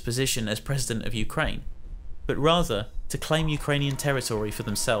Yanukovych's position as president of Ukraine, but rather to claim Ukrainian territory for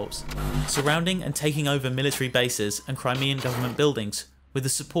themselves, surrounding and taking over military bases and Crimean government buildings with the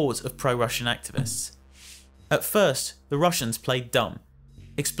support of pro-Russian activists. At first, the Russians played dumb,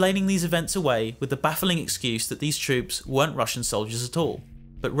 explaining these events away with the baffling excuse that these troops weren't Russian soldiers at all,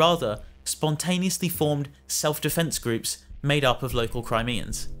 but rather spontaneously formed self-defense groups made up of local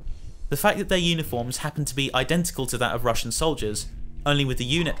Crimeans. The fact that their uniforms happened to be identical to that of Russian soldiers, only with the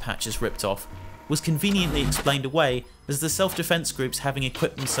unit patches ripped off, was conveniently explained away as the self-defense groups having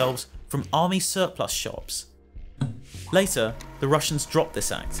equipped themselves from army surplus shops. Later, the Russians dropped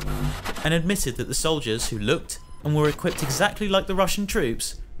this act, and admitted that the soldiers who looked and were equipped exactly like the Russian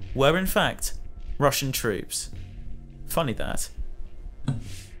troops were in fact Russian troops. Funny that.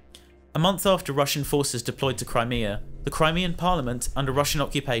 A month after Russian forces deployed to Crimea, the Crimean parliament, under Russian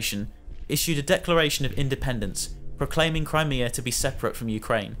occupation, issued a declaration of independence, proclaiming Crimea to be separate from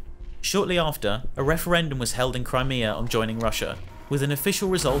Ukraine. Shortly after, a referendum was held in Crimea on joining Russia, with an official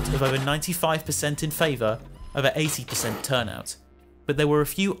result of over 95% in favour, over 80% turnout. But there were a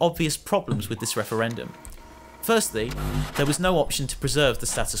few obvious problems with this referendum. Firstly, there was no option to preserve the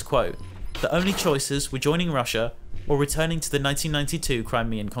status quo. The only choices were joining Russia or returning to the 1992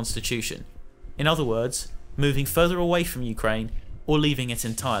 Crimean constitution. In other words, moving further away from Ukraine or leaving it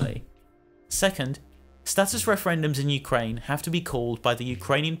entirely. Second, status referendums in Ukraine have to be called by the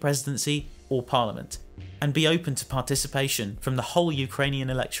Ukrainian presidency or parliament, and be open to participation from the whole Ukrainian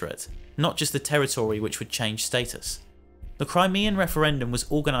electorate, not just the territory which would change status. The Crimean referendum was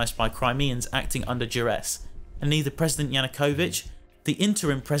organised by Crimeans acting under duress, and neither President Yanukovych, the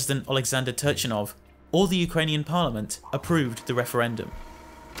interim President Alexander Turchinov, or the Ukrainian parliament approved the referendum.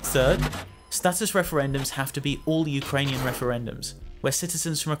 Third, status referendums have to be all Ukrainian referendums, where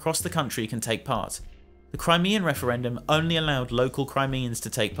citizens from across the country can take part. The Crimean referendum only allowed local Crimeans to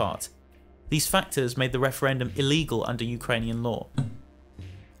take part. These factors made the referendum illegal under Ukrainian law.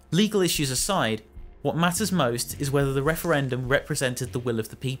 Legal issues aside, what matters most is whether the referendum represented the will of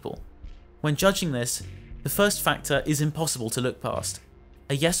the people. When judging this, the first factor is impossible to look past.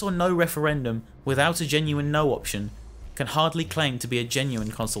 A yes or no referendum without a genuine no option can hardly claim to be a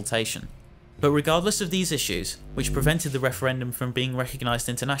genuine consultation. But regardless of these issues, which prevented the referendum from being recognised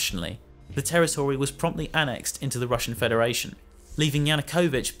internationally, the territory was promptly annexed into the Russian Federation, leaving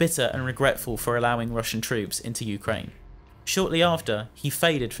Yanukovych bitter and regretful for allowing Russian troops into Ukraine. Shortly after, he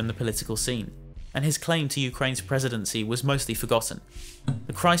faded from the political scene, and his claim to Ukraine's presidency was mostly forgotten.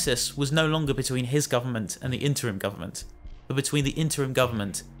 The crisis was no longer between his government and the interim government, but between the interim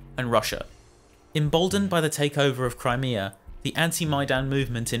government and Russia. Emboldened by the takeover of Crimea, the anti-Maidan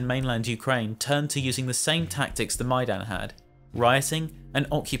movement in mainland Ukraine turned to using the same tactics the Maidan had, rioting and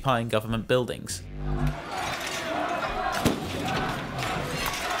occupying government buildings.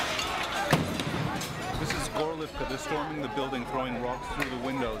 They're storming the building, throwing rocks through the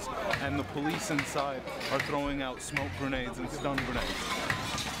windows, and the police inside are throwing out smoke grenades and stun grenades.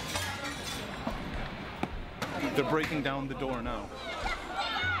 They're breaking down the door now.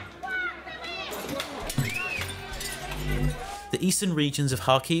 The eastern regions of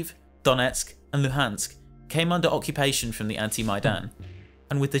Kharkiv, Donetsk and Luhansk came under occupation from the anti-Maidan,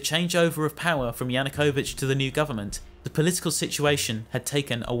 and with the changeover of power from Yanukovych to the new government, the political situation had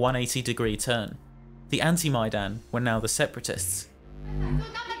taken a 180-degree turn. The anti-Maidan were now the separatists.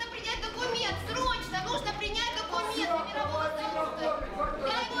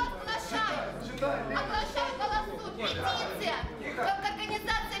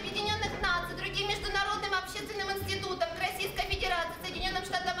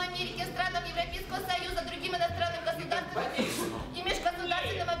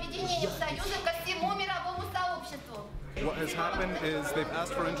 What has happened is they've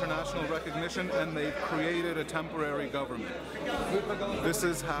asked for international recognition and they've created a temporary government. This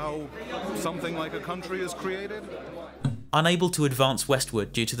is how something like a country is created. Unable to advance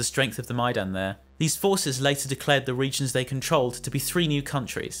westward due to the strength of the Maidan there, these forces later declared the regions they controlled to be three new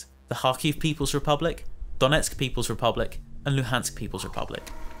countries: the Kharkiv People's Republic, Donetsk People's Republic and Luhansk People's Republic,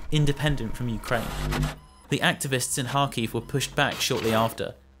 independent from Ukraine. The activists in Kharkiv were pushed back shortly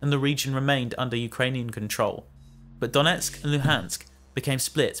after, and the region remained under Ukrainian control. But Donetsk and Luhansk became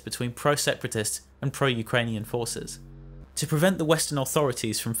split between pro-separatist and pro-Ukrainian forces. To prevent the Western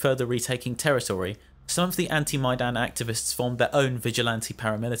authorities from further retaking territory, some of the anti-Maidan activists formed their own vigilante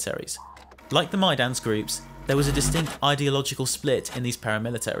paramilitaries. Like the Maidan's groups, there was a distinct ideological split in these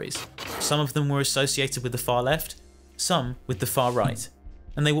paramilitaries. Some of them were associated with the far left, some with the far right,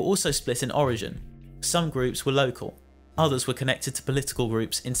 and they were also split in origin. Some groups were local, others were connected to political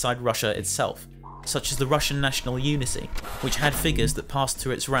groups inside Russia itself, such as the Russian National Unity, which had figures that passed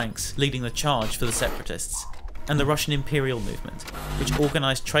through its ranks leading the charge for the separatists, and the Russian Imperial Movement, which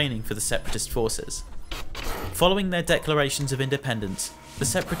organised training for the separatist forces. Following their declarations of independence, the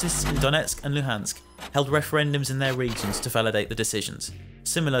separatists in Donetsk and Luhansk held referendums in their regions to validate the decisions,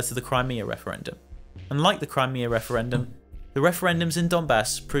 similar to the Crimea referendum. Unlike the Crimea referendum, the referendums in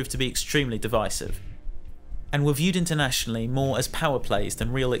Donbass proved to be extremely divisive, and were viewed internationally more as power plays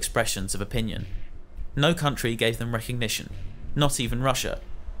than real expressions of opinion. No country gave them recognition, not even Russia.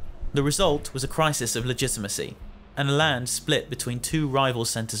 The result was a crisis of legitimacy, and a land split between two rival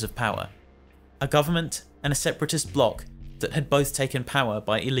centres of power, a government and a separatist bloc that had both taken power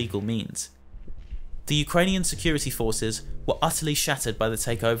by illegal means. The Ukrainian security forces were utterly shattered by the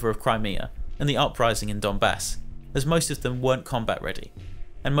takeover of Crimea and the uprising in Donbass, as most of them weren't combat ready,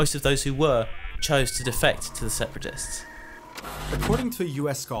 and most of those who were chose to defect to the separatists. According to a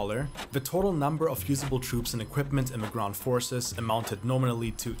US scholar, the total number of usable troops and equipment in the ground forces amounted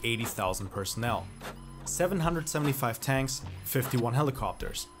nominally to 80,000 personnel. 775 tanks, 51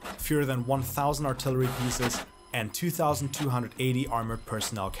 helicopters, fewer than 1,000 artillery pieces, and 2,280 armored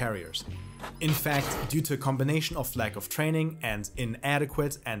personnel carriers. In fact, due to a combination of lack of training and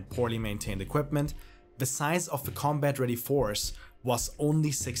inadequate and poorly maintained equipment, the size of the combat-ready force was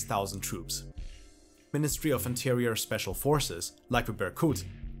only 6,000 troops. Ministry of Interior Special Forces, like the Berkut,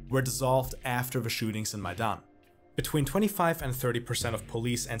 were dissolved after the shootings in Maidan. Between 25 and 30% of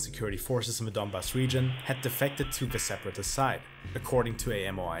police and security forces in the Donbas region had defected to the separatist side, according to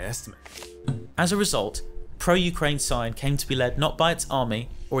a MOI estimate. As a result, pro-Ukraine side came to be led not by its army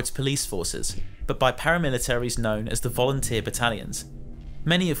or its police forces, but by paramilitaries known as the volunteer battalions,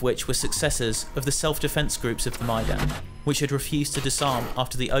 many of which were successors of the self-defense groups of the Maidan, which had refused to disarm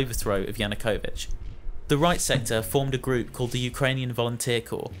after the overthrow of Yanukovych. The right sector formed a group called the Ukrainian Volunteer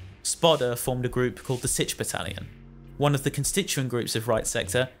Corps. Spoda formed a group called the Sich Battalion. One of the constituent groups of right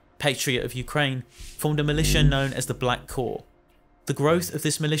sector, Patriot of Ukraine, formed a militia known as the Black Corps. The growth of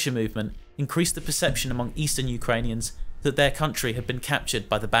this militia movement increased the perception among eastern Ukrainians that their country had been captured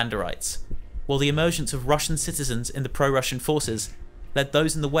by the Banderites, while the emergence of Russian citizens in the pro-Russian forces led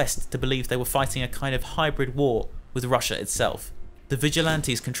those in the West to believe they were fighting a kind of hybrid war with Russia itself. The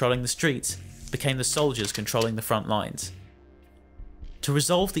vigilantes controlling the streets became the soldiers controlling the front lines. To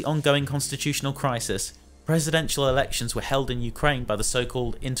resolve the ongoing constitutional crisis, presidential elections were held in Ukraine by the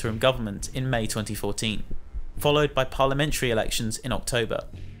so-called interim government in May 2014, followed by parliamentary elections in October.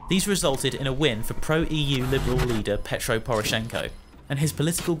 These resulted in a win for pro-EU liberal leader Petro Poroshenko and his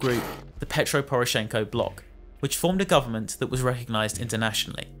political group, the Petro Poroshenko Bloc, which formed a government that was recognised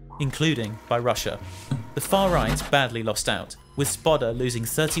internationally, including by Russia. The far right badly lost out, with Spoda losing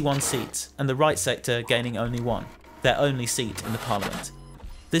 31 seats and the right sector gaining only one, their only seat in the parliament.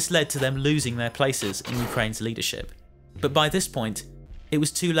 This led to them losing their places in Ukraine's leadership. But by this point, it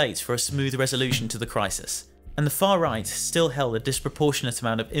was too late for a smooth resolution to the crisis, and the far right still held a disproportionate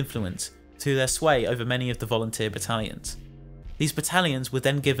amount of influence through their sway over many of the volunteer battalions. These battalions were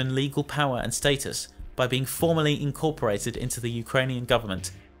then given legal power and status by being formally incorporated into the Ukrainian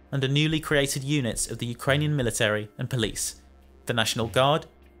government under newly created units of the Ukrainian military and police, the National Guard,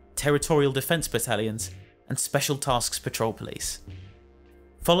 Territorial Defence Battalions, and Special Tasks Patrol Police.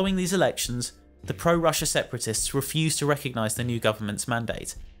 Following these elections, the pro-Russia separatists refused to recognise the new government's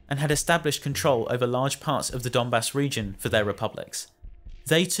mandate and had established control over large parts of the Donbas region for their republics.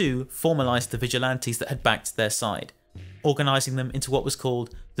 They too formalised the vigilantes that had backed their side, organising them into what was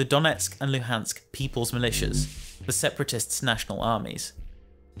called the Donetsk and Luhansk People's Militias, the separatists' national armies.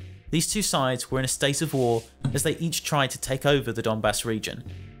 These two sides were in a state of war as they each tried to take over the Donbas region.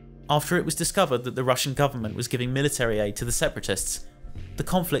 After it was discovered that the Russian government was giving military aid to the separatists, the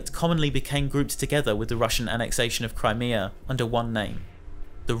conflict commonly became grouped together with the Russian annexation of Crimea under one name,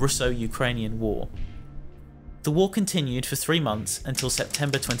 the Russo-Ukrainian War. The war continued for 3 months until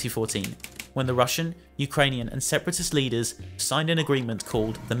September 2014, when the Russian, Ukrainian and separatist leaders signed an agreement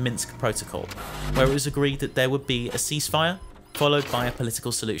called the Minsk Protocol, where it was agreed that there would be a ceasefire followed by a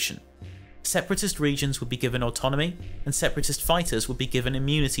political solution. Separatist regions would be given autonomy and separatist fighters would be given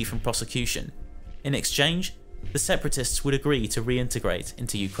immunity from prosecution. In exchange, the separatists would agree to reintegrate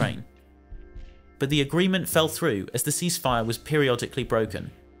into Ukraine. But the agreement fell through as the ceasefire was periodically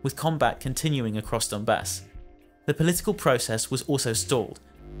broken, with combat continuing across Donbass. The political process was also stalled,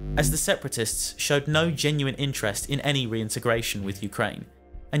 as the separatists showed no genuine interest in any reintegration with Ukraine,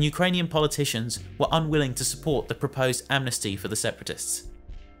 and Ukrainian politicians were unwilling to support the proposed amnesty for the separatists.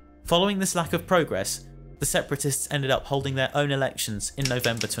 Following this lack of progress, the separatists ended up holding their own elections in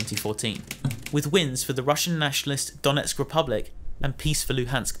November 2014, with wins for the Russian nationalist Donetsk Republic and Peace for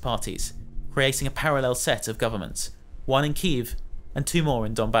Luhansk parties, creating a parallel set of governments, one in Kyiv and 2 more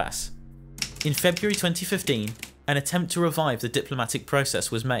in Donbass. In February 2015, an attempt to revive the diplomatic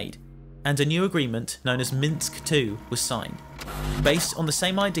process was made, and a new agreement known as Minsk II was signed, based on the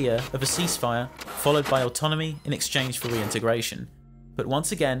same idea of a ceasefire followed by autonomy in exchange for reintegration, but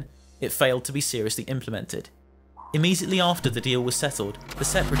once again it failed to be seriously implemented. Immediately after the deal was settled, the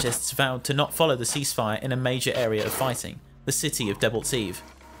separatists vowed to not follow the ceasefire in a major area of fighting, the city of Debaltseve,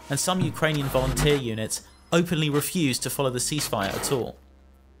 and some Ukrainian volunteer units openly refused to follow the ceasefire at all.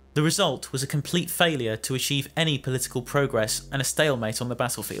 The result was a complete failure to achieve any political progress and a stalemate on the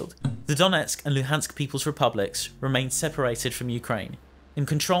battlefield. The Donetsk and Luhansk People's Republics remained separated from Ukraine, in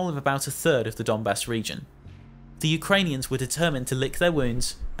control of about 1/3 of the Donbass region. The Ukrainians were determined to lick their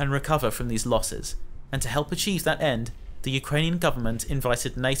wounds and recover from these losses, and to help achieve that end, the Ukrainian government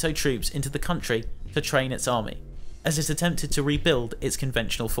invited NATO troops into the country to train its army, as it attempted to rebuild its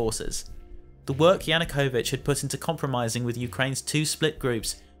conventional forces. The work Yanukovych had put into compromising with Ukraine's 2 split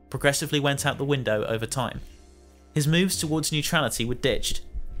groups progressively went out the window over time. His moves towards neutrality were ditched,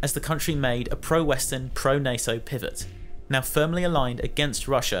 as the country made a pro-Western, pro-NATO pivot, now firmly aligned against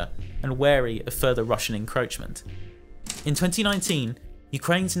Russia and wary of further Russian encroachment. In 2019,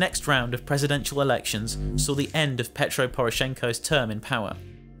 Ukraine's next round of presidential elections saw the end of Petro Poroshenko's term in power,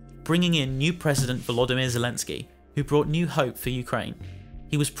 bringing in new President Volodymyr Zelensky, who brought new hope for Ukraine.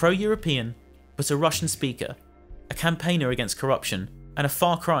 He was pro-European, but a Russian speaker, a campaigner against corruption, and a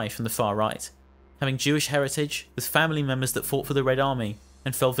far cry from the far right, having Jewish heritage with family members that fought for the Red Army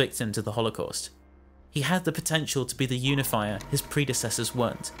and fell victim to the Holocaust. He had the potential to be the unifier his predecessors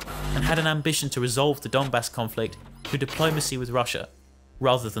weren't, and had an ambition to resolve the Donbass conflict through diplomacy with Russia,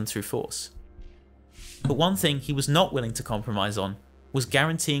 rather than through force. But one thing he was not willing to compromise on was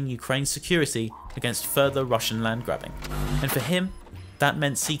guaranteeing Ukraine's security against further Russian land grabbing, and for him, that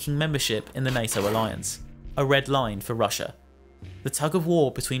meant seeking membership in the NATO alliance, a red line for Russia. The tug of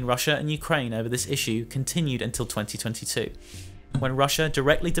war between Russia and Ukraine over this issue continued until 2022, when Russia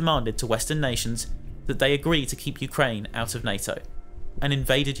directly demanded to Western nations that they agree to keep Ukraine out of NATO, and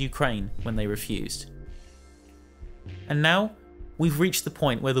invaded Ukraine when they refused. And now, we've reached the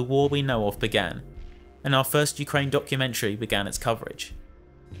point where the war we know of began, and our first Ukraine documentary began its coverage.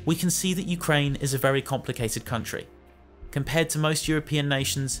 We can see that Ukraine is a very complicated country. Compared to most European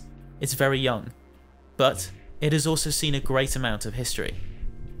nations, it's very young, but it has also seen a great amount of history.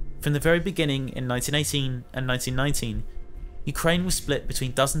 From the very beginning in 1918 and 1919, Ukraine was split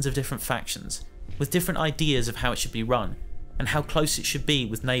between dozens of different factions, with different ideas of how it should be run, and how close it should be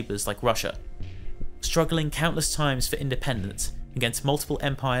with neighbours like Russia, struggling countless times for independence against multiple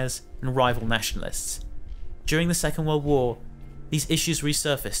empires and rival nationalists. During the Second World War, these issues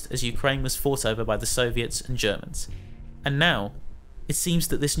resurfaced as Ukraine was fought over by the Soviets and Germans, and now, it seems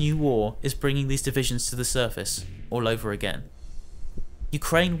that this new war is bringing these divisions to the surface all over again.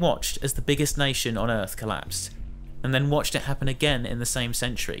 Ukraine watched as the biggest nation on Earth collapsed, and then watched it happen again in the same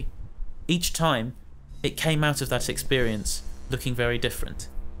century. Each time, it came out of that experience looking very different.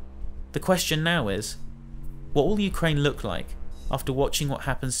 The question now is, what will Ukraine look like after watching what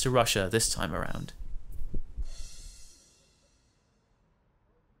happens to Russia this time around?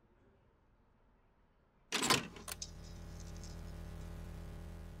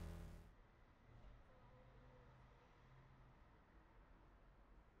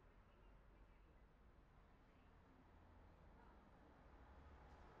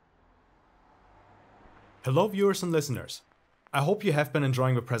 Hello viewers and listeners. I hope you have been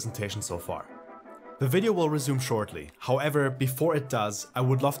enjoying the presentation so far. The video will resume shortly. However, before it does, I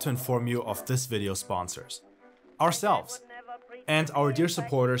would love to inform you of this video's sponsors. Ourselves, and our dear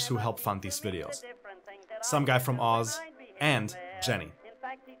supporters who help fund these videos. Some guy from Oz, and Jenny.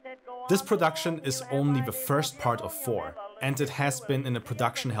 This production is only the first part of 4, and it has been in a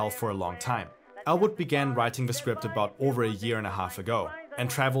production hell for a long time. Elwood began writing the script about over a year and a half ago, and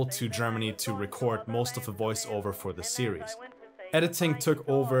traveled to Germany to record most of the voiceover for the series. Editing took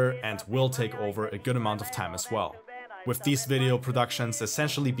over and will take over a good amount of time as well. With these video productions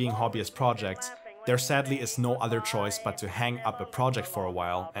essentially being hobbyist projects, there sadly is no other choice but to hang up a project for a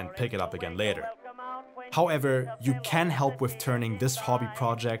while and pick it up again later. However, you can help with turning this hobby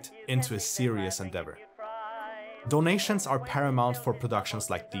project into a serious endeavor. Donations are paramount for productions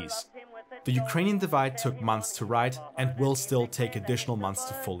like these. The Ukrainian Divide took months to write and will still take additional months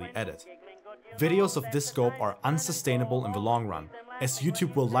to fully edit. Videos of this scope are unsustainable in the long run, as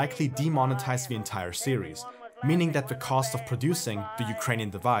YouTube will likely demonetize the entire series, meaning that the cost of producing the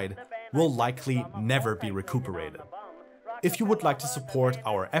Ukrainian Divide will likely never be recuperated. If you would like to support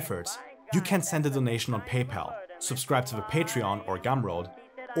our efforts, you can send a donation on PayPal, subscribe to the Patreon or Gumroad,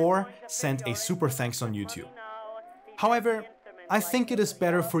 or send a super thanks on YouTube. However, I think it is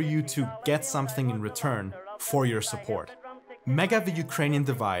better for you to get something in return for your support. Mega the Ukrainian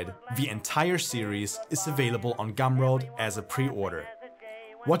Divide, the entire series, is available on Gumroad as a pre-order.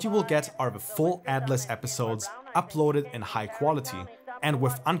 What you will get are the full adless episodes uploaded in high quality and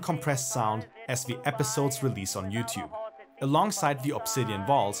with uncompressed sound as the episodes release on YouTube, alongside the Obsidian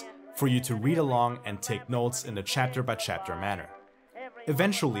Vault for you to read along and take notes in a chapter-by-chapter manner.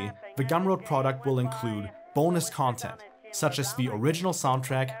 Eventually, the Gumroad product will include bonus content, such as the original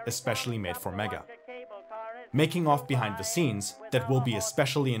soundtrack especially made for Mega. Making of behind the scenes that will be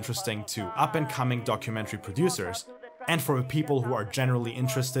especially interesting to up-and-coming documentary producers and for the people who are generally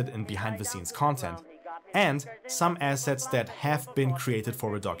interested in behind-the-scenes content, and some assets that have been created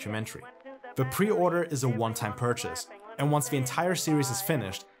for the documentary. The pre-order is a one-time purchase, and once the entire series is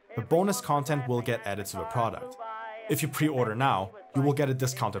finished, the bonus content will get added to the product. If you pre-order now, you will get a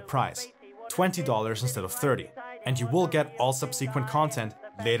discounted price, $20 instead of $30, and you will get all subsequent content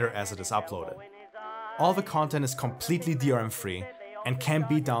later as it is uploaded. All the content is completely DRM free and can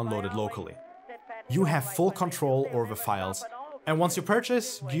be downloaded locally. You have full control over the files, and once you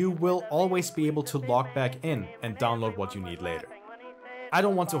purchase, you will always be able to log back in and download what you need later. I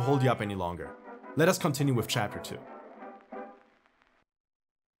don't want to hold you up any longer. Let us continue with Chapter 2.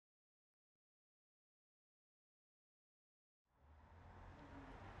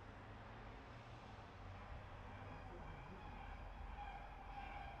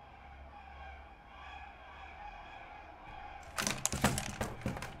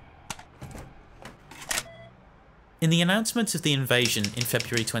 In the announcement of the invasion in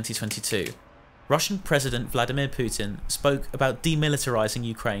February 2022, Russian President Vladimir Putin spoke about demilitarizing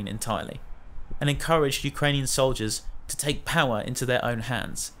Ukraine entirely, and encouraged Ukrainian soldiers to take power into their own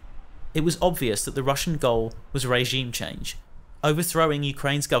hands. It was obvious that the Russian goal was regime change, overthrowing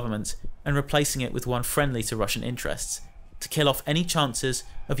Ukraine's government and replacing it with one friendly to Russian interests, to kill off any chances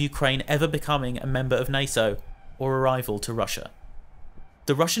of Ukraine ever becoming a member of NATO or a rival to Russia.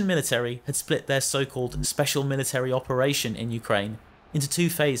 The Russian military had split their so-called special military operation in Ukraine into two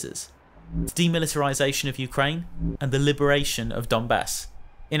phases: the demilitarization of Ukraine and the liberation of Donbass.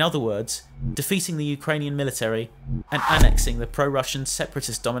 In other words, defeating the Ukrainian military and annexing the pro-Russian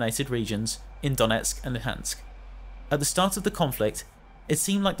separatist-dominated regions in Donetsk and Luhansk. At the start of the conflict, it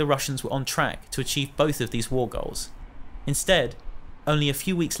seemed like the Russians were on track to achieve both of these war goals. Instead, only a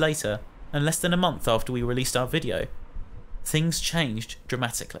few weeks later, and less than a month after we released our video, things changed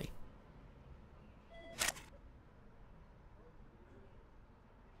dramatically.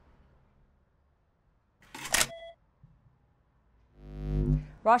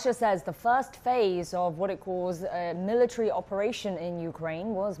 Russia says the first phase of what it calls a military operation in Ukraine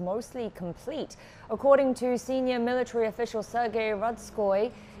was mostly complete. According to senior military official Sergei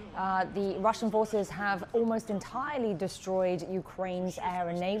Rudskoy, the Russian forces have almost entirely destroyed Ukraine's air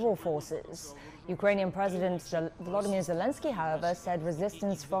and naval forces. Ukrainian President Volodymyr Zelensky, however, said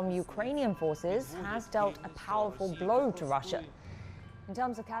resistance from Ukrainian forces has dealt a powerful blow to Russia. In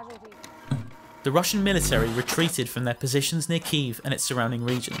terms of casualties, the Russian military retreated from their positions near Kyiv and its surrounding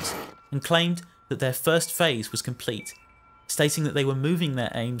regions, and claimed that their first phase was complete, stating that they were moving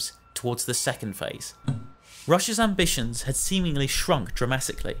their aims towards the second phase. Russia's ambitions had seemingly shrunk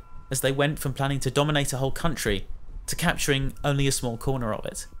dramatically, as they went from planning to dominate a whole country to capturing only a small corner of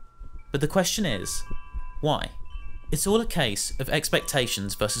it. But the question is, why? It's all a case of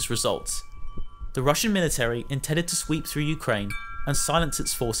expectations versus results. The Russian military intended to sweep through Ukraine and silence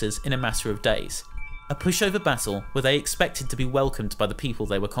its forces in a matter of days. A pushover battle where they expected to be welcomed by the people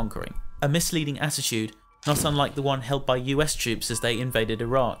they were conquering. A misleading attitude not unlike the one held by US troops as they invaded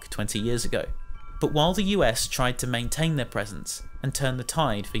Iraq 20 years ago. But while the US tried to maintain their presence and turn the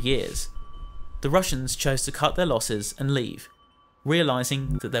tide for years, the Russians chose to cut their losses and leave,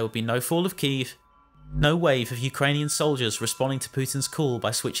 realising that there would be no fall of Kyiv, no wave of Ukrainian soldiers responding to Putin's call by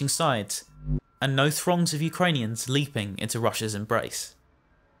switching sides, and no throngs of Ukrainians leaping into Russia's embrace.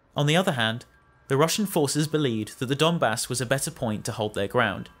 On the other hand, the Russian forces believed that the Donbass was a better point to hold their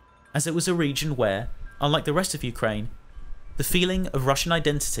ground, as it was a region where, unlike the rest of Ukraine, the feeling of Russian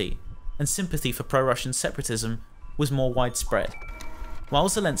identity and sympathy for pro-Russian separatism was more widespread. While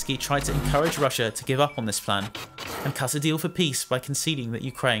Zelensky tried to encourage Russia to give up on this plan and cut a deal for peace by conceding that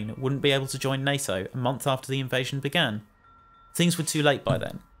Ukraine wouldn't be able to join NATO a month after the invasion began, things were too late by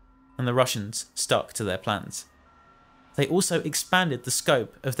then, and the Russians stuck to their plans. They also expanded the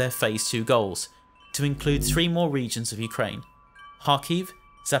scope of their Phase 2 goals to include 3 more regions of Ukraine: Kharkiv,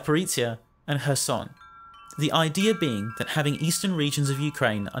 Zaporizhia and Kherson. The idea being that having eastern regions of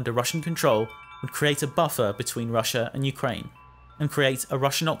Ukraine under Russian control would create a buffer between Russia and Ukraine, and create a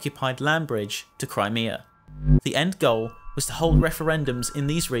Russian-occupied land bridge to Crimea. The end goal was to hold referendums in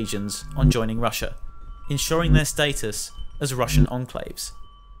these regions on joining Russia, ensuring their status as Russian enclaves.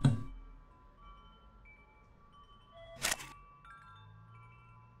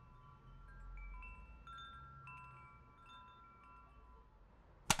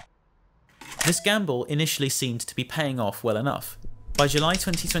 This gamble initially seemed to be paying off well enough. By July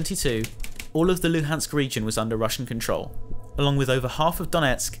 2022, all of the Luhansk region was under Russian control, along with over half of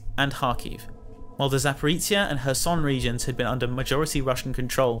Donetsk and Kharkiv, while the Zaporizhia and Kherson regions had been under majority Russian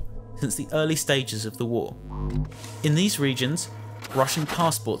control since the early stages of the war. In these regions, Russian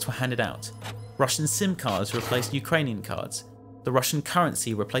passports were handed out, Russian SIM cards replaced Ukrainian cards, the Russian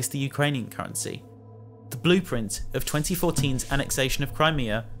currency replaced the Ukrainian currency. The blueprint of 2014's annexation of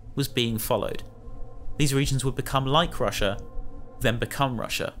Crimea was being followed. These regions would become like Russia, then become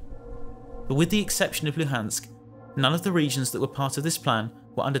Russia. But with the exception of Luhansk, none of the regions that were part of this plan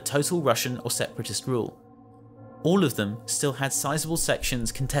were under total Russian or separatist rule. All of them still had sizable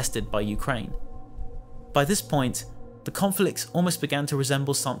sections contested by Ukraine. By this point, the conflict almost began to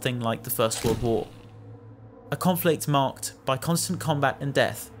resemble something like the First World War. A conflict marked by constant combat and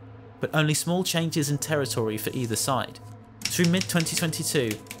death, but only small changes in territory for either side. Through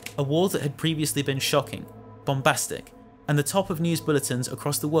mid-2022, a war that had previously been shocking, bombastic, and the top of news bulletins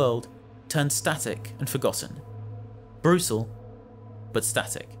across the world turned static and forgotten. Brutal, but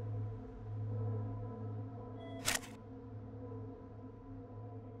static.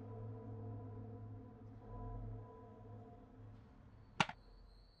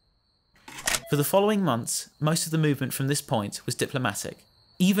 For the following months, most of the movement from this point was diplomatic.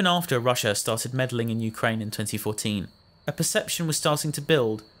 Even after Russia started meddling in Ukraine in 2014, a perception was starting to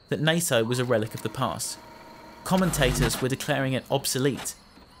build that NATO was a relic of the past. Commentators were declaring it obsolete,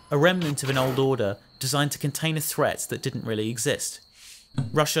 a remnant of an old order designed to contain a threat that didn't really exist.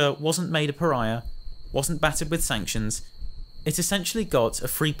 Russia wasn't made a pariah, wasn't battered with sanctions. It essentially got a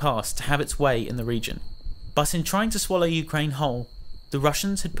free pass to have its way in the region. But in trying to swallow Ukraine whole, the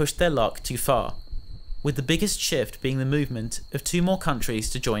Russians had pushed their luck too far, with the biggest shift being the movement of two more countries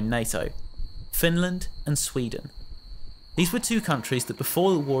to join NATO, Finland and Sweden. These were two countries that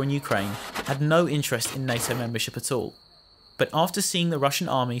before the war in Ukraine had no interest in NATO membership at all, but after seeing the Russian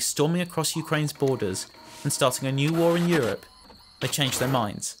army storming across Ukraine's borders and starting a new war in Europe, they changed their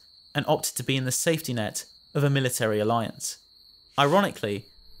minds and opted to be in the safety net of a military alliance. Ironically,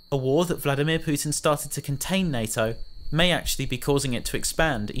 a war that Vladimir Putin started to contain NATO may actually be causing it to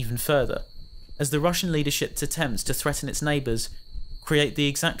expand even further, as the Russian leadership's attempts to threaten its neighbours create the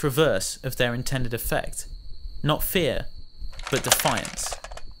exact reverse of their intended effect. Not fear, but defiance.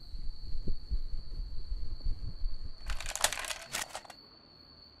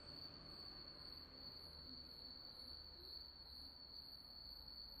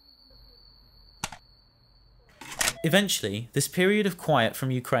 Eventually, this period of quiet from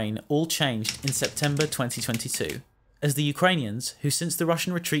Ukraine all changed in September 2022, as the Ukrainians, who since the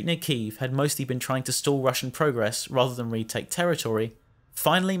Russian retreat near Kyiv had mostly been trying to stall Russian progress rather than retake territory,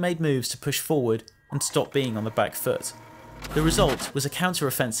 finally made moves to push forward and stop being on the back foot. The result was a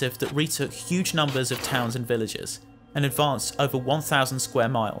counter-offensive that retook huge numbers of towns and villages, and advanced over 1,000 square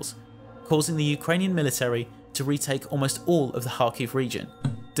miles, causing the Ukrainian military to retake almost all of the Kharkiv region,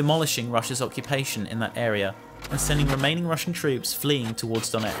 demolishing Russia's occupation in that area and sending remaining Russian troops fleeing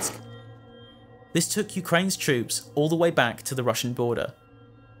towards Donetsk. This took Ukraine's troops all the way back to the Russian border.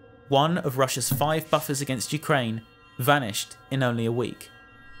 One of Russia's 5 buffers against Ukraine vanished in only a week.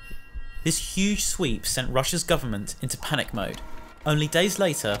 This huge sweep sent Russia's government into panic mode. Only days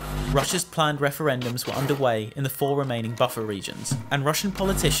later, Russia's planned referendums were underway in the 4 remaining buffer regions, and Russian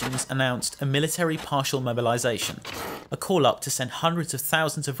politicians announced a military partial mobilization, a call-up to send hundreds of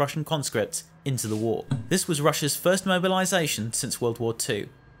thousands of Russian conscripts into the war. This was Russia's first mobilization since World War II,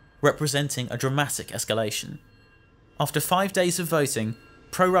 representing a dramatic escalation. After 5 days of voting,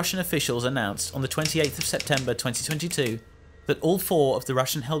 pro-Russian officials announced on the 28th of September 2022 that all 4 of the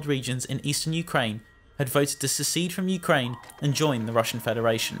Russian-held regions in eastern Ukraine had voted to secede from Ukraine and join the Russian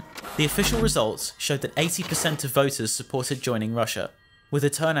Federation. The official results showed that 80% of voters supported joining Russia, with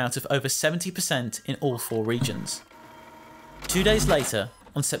a turnout of over 70% in all 4 regions. 2 days later,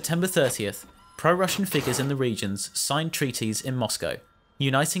 on September 30th, pro-Russian figures in the regions signed treaties in Moscow,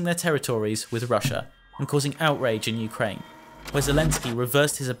 uniting their territories with Russia and causing outrage in Ukraine, where Zelensky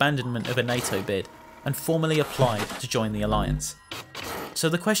reversed his abandonment of a NATO bid and formally applied to join the alliance. So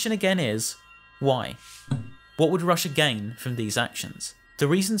the question again is, why? What would Russia gain from these actions? The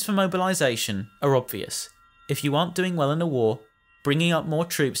reasons for mobilization are obvious. If you aren't doing well in a war, bringing up more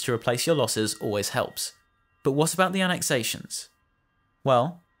troops to replace your losses always helps. But what about the annexations?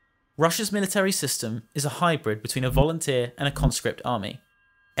 Well, Russia's military system is a hybrid between a volunteer and a conscript army.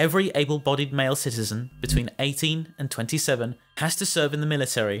 Every able-bodied male citizen between 18 and 27 has to serve in the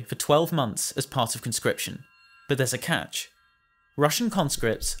military for 12 months as part of conscription. But there's a catch. Russian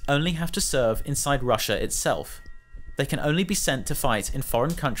conscripts only have to serve inside Russia itself. They can only be sent to fight in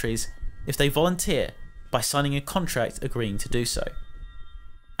foreign countries if they volunteer by signing a contract agreeing to do so.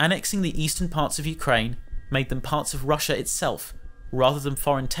 Annexing the eastern parts of Ukraine made them parts of Russia itself rather than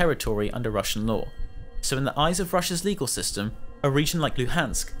foreign territory under Russian law. So in the eyes of Russia's legal system, a region like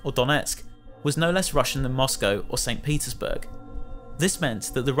Luhansk or Donetsk was no less Russian than Moscow or St. Petersburg. This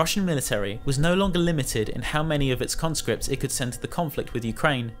meant that the Russian military was no longer limited in how many of its conscripts it could send to the conflict with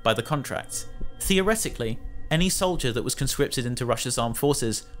Ukraine by the contracts. Theoretically, any soldier that was conscripted into Russia's armed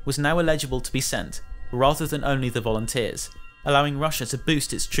forces was now eligible to be sent, rather than only the volunteers, allowing Russia to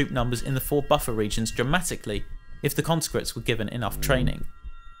boost its troop numbers in the 4 buffer regions dramatically if the conscripts were given enough training.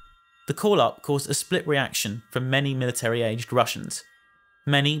 The call-up caused a split reaction from many military-aged Russians.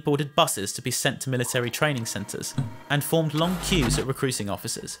 Many boarded buses to be sent to military training centres, and formed long queues at recruiting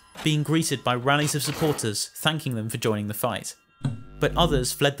offices, being greeted by rallies of supporters thanking them for joining the fight. But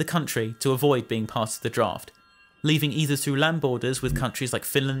others fled the country to avoid being part of the draft, leaving either through land borders with countries like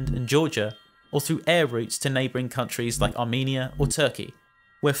Finland and Georgia, or through air routes to neighbouring countries like Armenia or Turkey,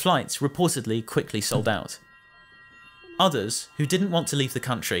 where flights reportedly quickly sold out. Others, who didn't want to leave the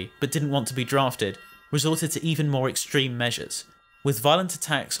country but didn't want to be drafted, resorted to even more extreme measures, with violent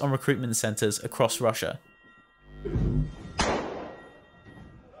attacks on recruitment centres across Russia.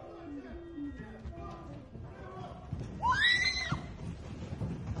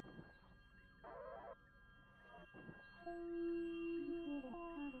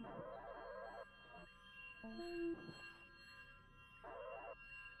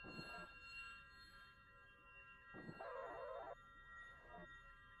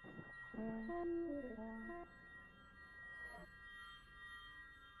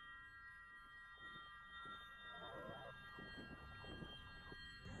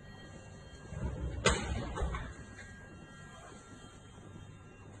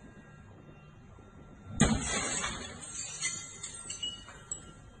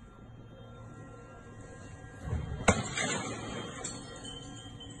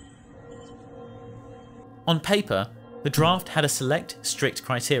 On paper, the draft had a select, strict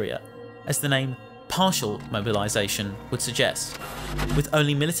criteria, as the name partial mobilisation would suggest, with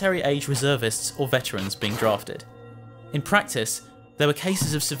only military-age reservists or veterans being drafted. In practice, there were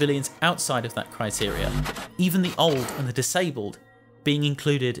cases of civilians outside of that criteria, even the old and the disabled being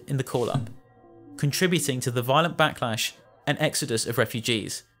included in the call-up, contributing to the violent backlash and exodus of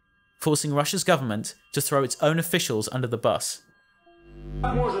refugees, forcing Russia's government to throw its own officials under the bus.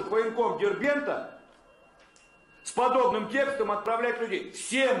 С подобным текстом отправлять людей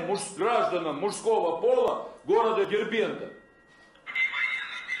всем гражданам мужского пола города Дербента.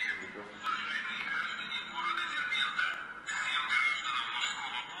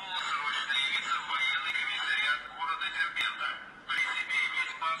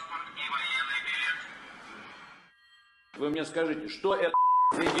 Вы мне скажите, что это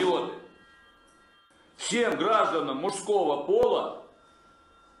за идиоты? Всем гражданам мужского пола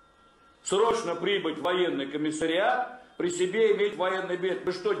срочно прибыть в военный комиссариат, при себе иметь военный билет.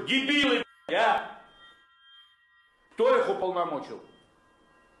 Вы что, дебилы, а? Кто их уполномочил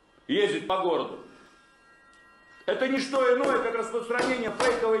ездить по городу? Это не что иное, как распространение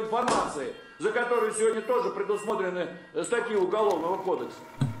фейковой информации, за которую сегодня тоже предусмотрены статьи Уголовного кодекса.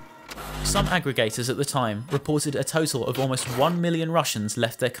 Some aggregators at the time reported a total of almost 1 million Russians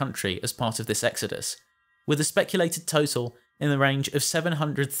left their country as part of this exodus, with a speculated total in the range of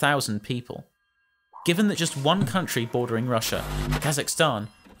 700,000 people. Given that just one country bordering Russia, Kazakhstan,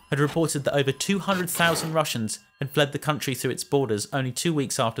 had reported that over 200,000 Russians had fled the country through its borders only 2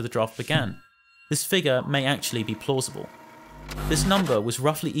 weeks after the draft began, this figure may actually be plausible. This number was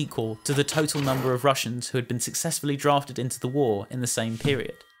roughly equal to the total number of Russians who had been successfully drafted into the war in the same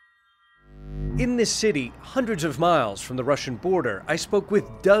period. In this city, hundreds of miles from the Russian border, I spoke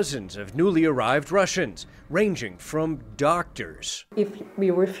with dozens of newly arrived Russians, ranging from doctors. If we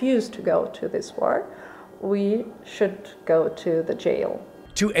refuse to go to this war, we should go to the jail.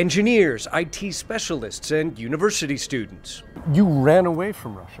 To engineers, IT specialists, and university students. You ran away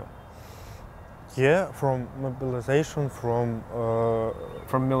from Russia? Yeah, from mobilization, from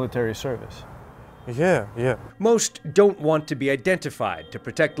military service. Yeah. Most don't want to be identified to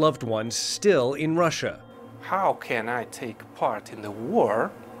protect loved ones still in Russia. How can I take part in the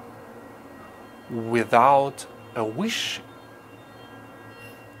war without a wish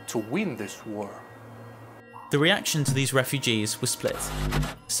to win this war? The reaction to these refugees was split.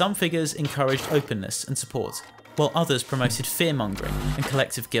 Some figures encouraged openness and support, while others promoted fear-mongering and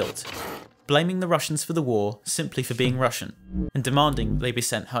collective guilt, blaming the Russians for the war simply for being Russian, and demanding they be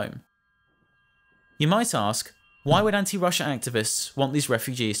sent home. You might ask, why would anti-Russia activists want these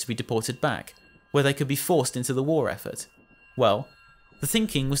refugees to be deported back, where they could be forced into the war effort? Well, the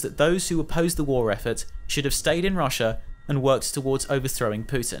thinking was that those who opposed the war effort should have stayed in Russia and worked towards overthrowing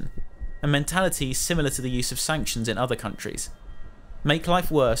Putin, a mentality similar to the use of sanctions in other countries. Make life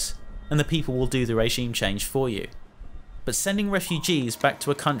worse, and the people will do the regime change for you. But sending refugees back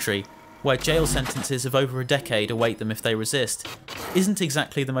to a country where jail sentences of over a decade await them if they resist, isn't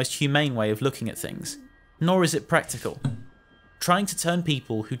exactly the most humane way of looking at things, nor is it practical. Trying to turn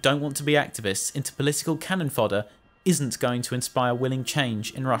people who don't want to be activists into political cannon fodder isn't going to inspire willing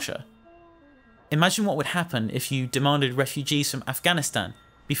change in Russia. Imagine what would happen if you demanded refugees from Afghanistan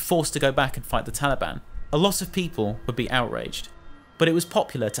be forced to go back and fight the Taliban. A lot of people would be outraged, but it was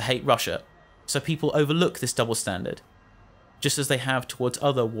popular to hate Russia, so people overlook this double standard, just as they have towards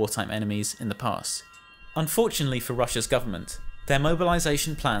other wartime enemies in the past. Unfortunately for Russia's government, their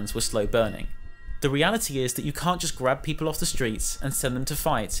mobilisation plans were slow burning. The reality is that you can't just grab people off the streets and send them to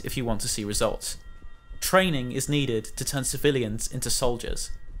fight if you want to see results. Training is needed to turn civilians into soldiers,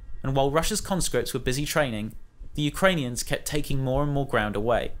 and while Russia's conscripts were busy training, the Ukrainians kept taking more and more ground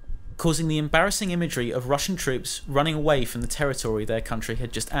away, causing the embarrassing imagery of Russian troops running away from the territory their country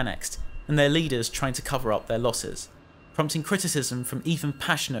had just annexed, and their leaders trying to cover up their losses, prompting criticism from even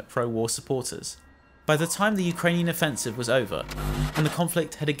passionate pro-war supporters. By the time the Ukrainian offensive was over, and the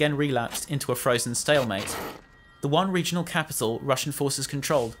conflict had again relapsed into a frozen stalemate, the one regional capital Russian forces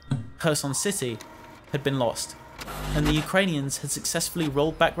controlled, Kherson City, had been lost, and the Ukrainians had successfully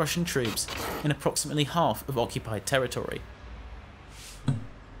rolled back Russian troops in approximately half of occupied territory.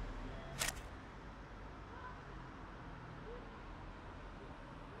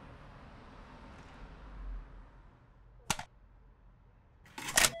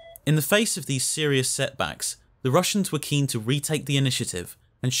 In the face of these serious setbacks, the Russians were keen to retake the initiative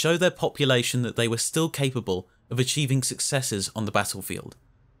and show their population that they were still capable of achieving successes on the battlefield,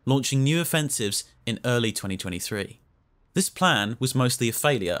 launching new offensives in early 2023. This plan was mostly a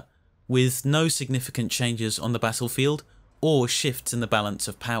failure, with no significant changes on the battlefield or shifts in the balance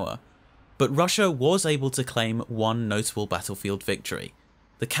of power. But Russia was able to claim one notable battlefield victory,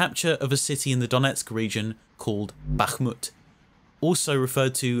 the capture of a city in the Donetsk region called Bakhmut, also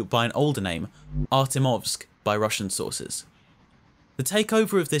referred to by an older name, Artemovsk, by Russian sources. The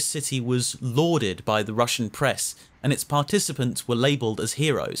takeover of this city was lauded by the Russian press, and its participants were labelled as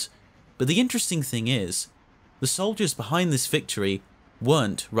heroes. But the interesting thing is, the soldiers behind this victory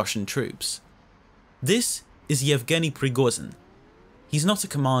weren't Russian troops. This is Yevgeny Prigozhin. He's not a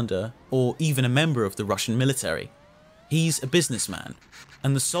commander or even a member of the Russian military. He's a businessman,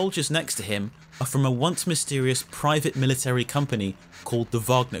 and the soldiers next to him are from a once mysterious private military company called the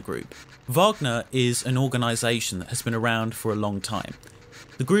Wagner Group. Wagner is an organisation that has been around for a long time.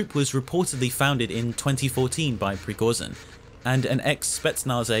 The group was reportedly founded in 2014 by Prigozhin and an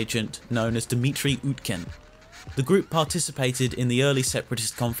ex-Spetsnaz agent known as Dmitry Utkin. The group participated in the early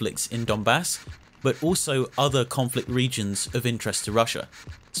separatist conflicts in Donbass, but also other conflict regions of interest to Russia,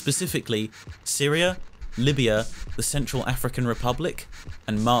 specifically Syria, Libya, the Central African Republic,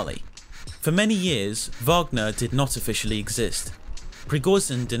 and Mali. For many years, Wagner did not officially exist.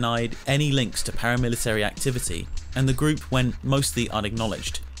 Prigozhin denied any links to paramilitary activity, and the group went mostly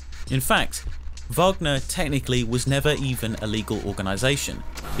unacknowledged. In fact, Wagner technically was never even a legal organisation,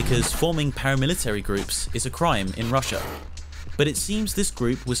 because forming paramilitary groups is a crime in Russia. But it seems this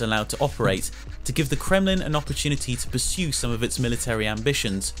group was allowed to operate to give the Kremlin an opportunity to pursue some of its military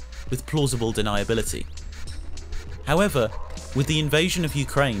ambitions with plausible deniability. However, with the invasion of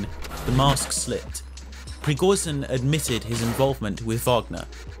Ukraine, the mask slipped. Prigozhin admitted his involvement with Wagner,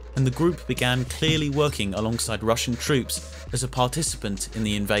 and the group began clearly working alongside Russian troops as a participant in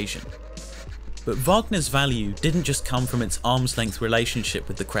the invasion. But Wagner's value didn't just come from its arm's-length relationship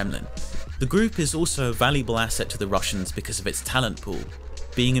with the Kremlin. The group is also a valuable asset to the Russians because of its talent pool,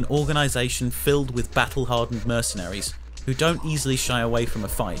 being an organisation filled with battle-hardened mercenaries who don't easily shy away from a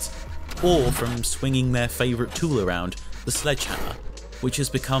fight, or from swinging their favourite tool around, the sledgehammer, which has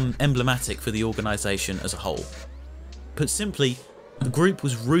become emblematic for the organisation as a whole. Put simply, the group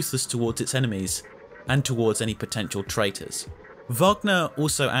was ruthless towards its enemies, and towards any potential traitors. Wagner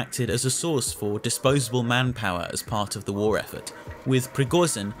also acted as a source for disposable manpower as part of the war effort, with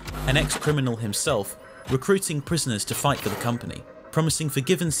Prigozhin, an ex-criminal himself, recruiting prisoners to fight for the company, promising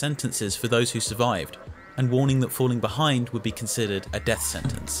forgiven sentences for those who survived, and warning that falling behind would be considered a death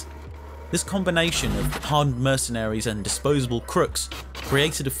sentence. This combination of hardened mercenaries and disposable crooks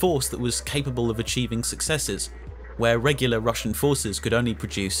created a force that was capable of achieving successes, where regular Russian forces could only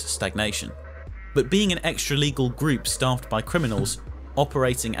produce stagnation. But being an extra-legal group staffed by criminals,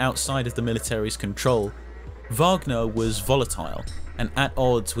 operating outside of the military's control, Wagner was volatile and at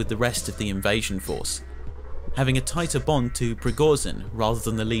odds with the rest of the invasion force, having a tighter bond to Prigozhin rather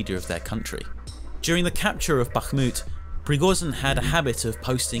than the leader of their country. During the capture of Bakhmut, Prigozhin had a habit of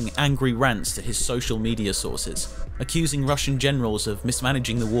posting angry rants to his social media sources, accusing Russian generals of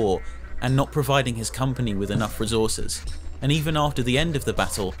mismanaging the war and not providing his company with enough resources. And even after the end of the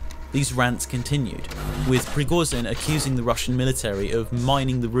battle, these rants continued, with Prigozhin accusing the Russian military of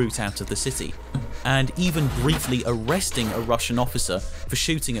mining the route out of the city, and even briefly arresting a Russian officer for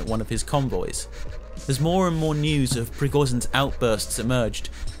shooting at one of his convoys. As more and more news of Prigozhin's outbursts emerged,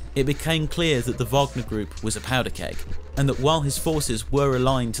 it became clear that the Wagner Group was a powder keg, and that while his forces were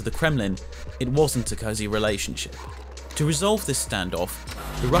aligned to the Kremlin, it wasn't a cosy relationship. To resolve this standoff,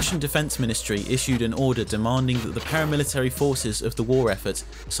 the Russian Defense Ministry issued an order demanding that the paramilitary forces of the war effort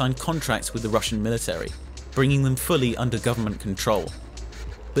sign contracts with the Russian military, bringing them fully under government control.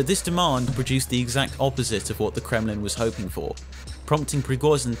 But this demand produced the exact opposite of what the Kremlin was hoping for, prompting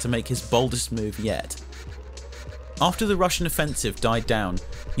Prigozhin to make his boldest move yet. After the Russian offensive died down,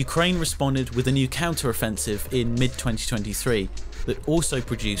 Ukraine responded with a new counter-offensive in mid-2023 that also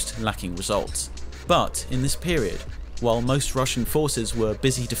produced lacking results. But in this period, while most Russian forces were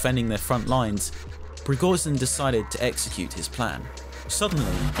busy defending their front lines, Prigozhin decided to execute his plan.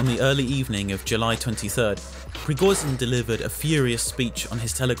 Suddenly, on the early evening of July 23rd, Prigozhin delivered a furious speech on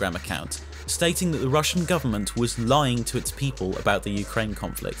his Telegram account, stating that the Russian government was lying to its people about the Ukraine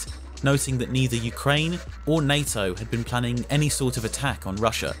conflict, noting that neither Ukraine or NATO had been planning any sort of attack on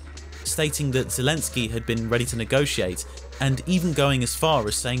Russia, stating that Zelensky had been ready to negotiate, and even going as far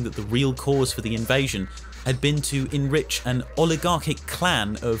as saying that the real cause for the invasion had been to enrich an oligarchic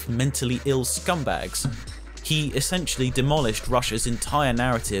clan of mentally ill scumbags. He essentially demolished Russia's entire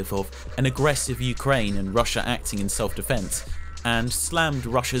narrative of an aggressive Ukraine and Russia acting in self-defense, and slammed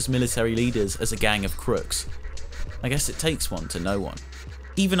Russia's military leaders as a gang of crooks. I guess it takes one to know one.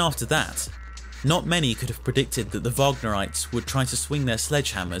 Even after that, not many could have predicted that the Wagnerites would try to swing their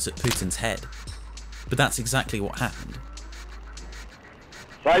sledgehammers at Putin's head. But that's exactly what happened.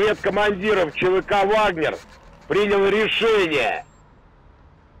 Совет командиров ЧВК «Вагнер» принял решение.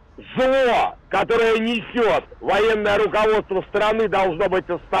 Зло, которое несет военное руководство страны, должно быть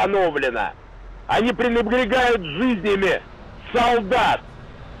остановлено. Они пренебрегают жизнями солдат.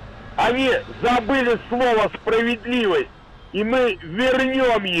 Они забыли слово «справедливость», и мы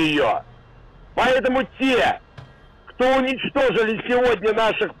вернем ее. Поэтому те, кто уничтожили сегодня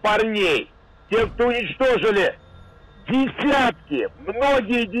наших парней, те, кто уничтожили десятки,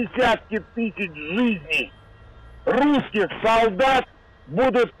 многие десятки тысяч жизней русских солдат,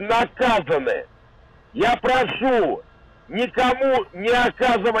 будут наказаны. Я прошу никому не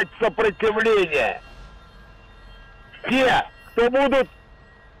оказывать сопротивления. Те, кто будут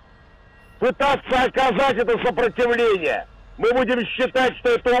пытаться оказать это сопротивление, мы будем считать, что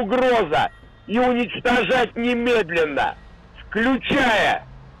это угроза, и уничтожать немедленно, включая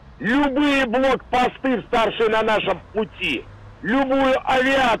любые блокпосты, вставшие на нашем пути, любую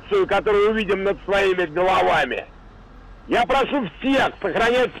авиацию, которую увидим над своими головами. Я прошу всех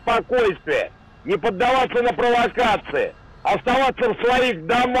сохранять спокойствие, не поддаваться на провокации, оставаться в своих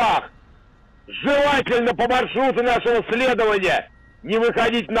домах, желательно по маршруту нашего следования не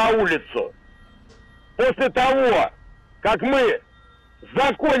выходить на улицу. После того, как мы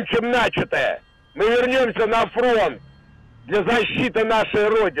закончим начатое, мы вернемся на фронт для защиты нашей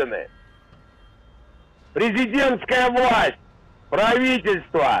Родины. Президентская власть,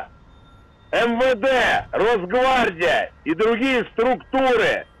 правительство, МВД, Росгвардия и другие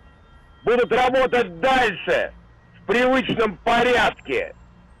структуры будут работать дальше в привычном порядке.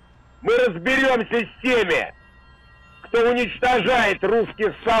 Мы разберемся с теми, кто уничтожает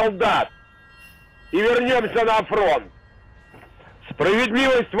русских солдат, и вернемся на фронт.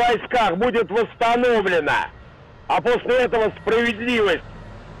 Справедливость в войсках будет восстановлена, а после этого справедливость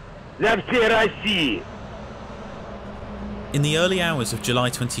для всей России. In the early hours of July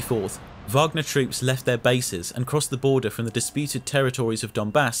 24th, Wagner troops left their bases and crossed the border from the disputed territories of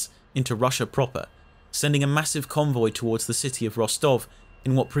Donbass into Russia proper, sending a massive convoy towards the city of Rostov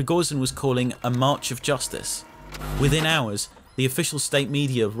in what Prigozhin was calling a march of justice. Within hours, the official state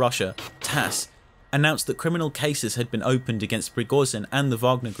media of Russia, TASS, announced that criminal cases had been opened against Prigozhin and the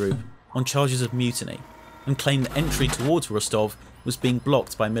Wagner group on charges of mutiny, and claimed that entry towards Rostov was being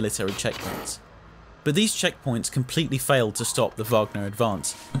blocked by military checkpoints. But these checkpoints completely failed to stop the Wagner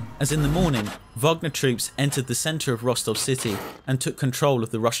advance, as in the morning, Wagner troops entered the centre of Rostov city and took control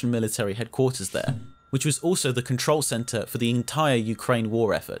of the Russian military headquarters there, which was also the control centre for the entire Ukraine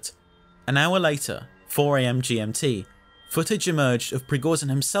war effort. An hour later, 4 AM GMT, footage emerged of Prigozhin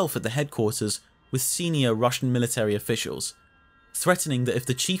himself at the headquarters with senior Russian military officials, threatening that if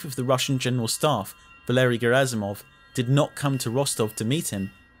the chief of the Russian General Staff, Valery Gerasimov, did not come to Rostov to meet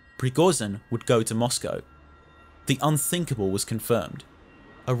him, Prigozhin would go to Moscow. The unthinkable was confirmed.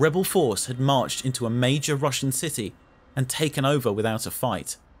 A rebel force had marched into a major Russian city and taken over without a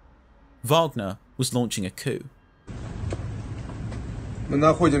fight. Wagner was launching a coup. Мы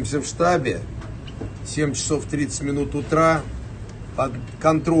находимся в штабе, 7 часов 30 минут утра, под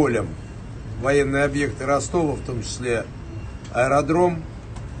контролем военные объекты Ростова, в том числе аэродром,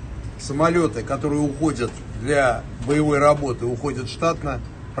 самолеты, которые уходят для боевой работы, уходят штатно,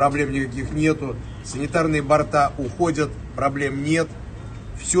 проблем никаких нету, санитарные борта уходят, проблем нет.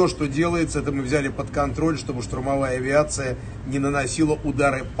 Все, что делается, это мы взяли под контроль, чтобы штурмовая авиация не наносила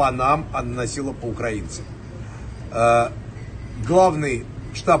удары по нам, а наносила по украинцам. Главный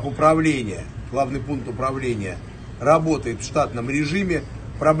штаб управления, главный пункт управления работает в штатном режиме,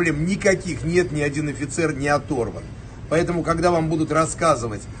 проблем никаких нет, ни один офицер не оторван. Поэтому, когда вам будут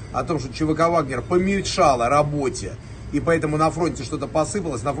рассказывать о том, что ЧВК «Вагнер» помешала работе, и поэтому на фронте что-то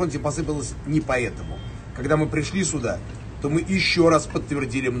посыпалось, на фронте посыпалось не поэтому. Когда мы пришли сюда, то мы еще раз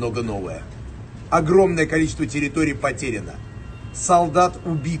подтвердили много новое. Огромное количество территорий потеряно. Солдат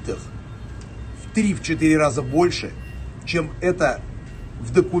убитых в 3-4 раза больше, чем это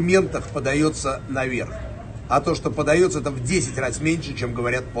в документах подается наверх. А то, что подается, это в 10 раз меньше, чем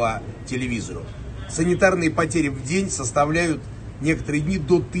говорят по телевизору. Санитарные потери в день составляют некоторые дни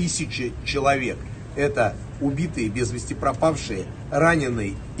до 1000 человек. Это убитые, без вести пропавшие,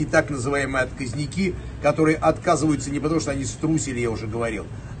 раненые и так называемые отказники, которые отказываются не потому, что они струсили, я уже говорил,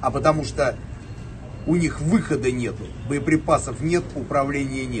 а потому что у них выхода нету, боеприпасов нет,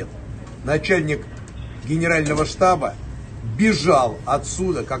 управления нет. Начальник генерального штаба бежал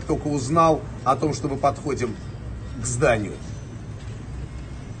отсюда, как только узнал о том, что мы подходим к зданию.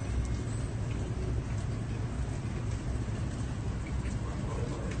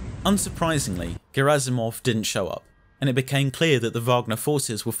 Unsurprisingly, Gerasimov didn't show up, and it became clear that the Wagner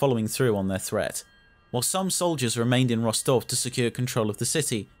forces were following through on their threat. While some soldiers remained in Rostov to secure control of the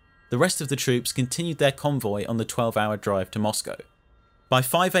city, the rest of the troops continued their convoy on the 12-hour drive to Moscow. By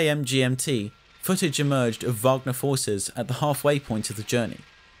 5 AM GMT, footage emerged of Wagner forces at the halfway point of the journey,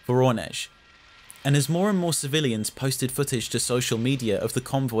 Voronezh, and as more and more civilians posted footage to social media of the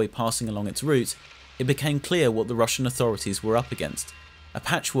convoy passing along its route, it became clear what the Russian authorities were up against: a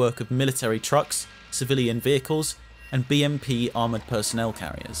patchwork of military trucks, civilian vehicles, and BMP armoured personnel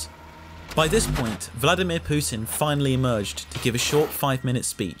carriers. By this point, Vladimir Putin finally emerged to give a short 5-minute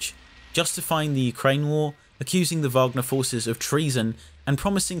speech, justifying the Ukraine war, accusing the Wagner forces of treason, and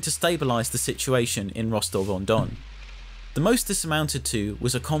promising to stabilise the situation in Rostov-on-Don. The most this amounted to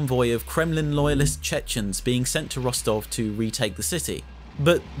was a convoy of Kremlin loyalist Chechens being sent to Rostov to retake the city,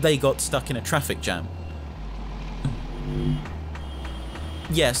 but they got stuck in a traffic jam.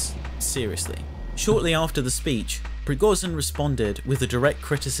 Yes, seriously. Shortly after the speech, Prigozhin responded with a direct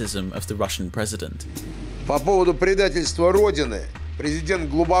criticism of the Russian president. По поводу предательства Родины президент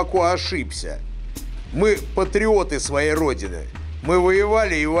глубоко ошибся. Мы патриоты своей Родины. Мы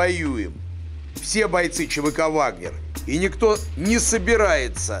воевали и воюем. Все бойцы ЧВК «Вагнер». И никто не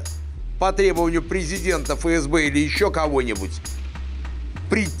собирается по требованию президента, ФСБ или еще кого-нибудь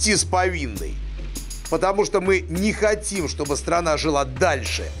прийти с повинной. Потому что мы не хотим, чтобы страна жила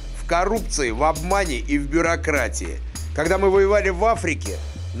дальше в коррупции, в обмане и в бюрократии. Когда мы воевали в Африке,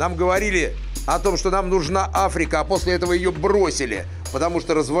 нам говорили о том, что нам нужна Африка, а после этого ее бросили, потому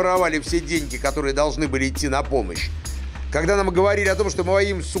что разворовали все деньги, которые должны были идти на помощь. Когда нам говорили о том, что мы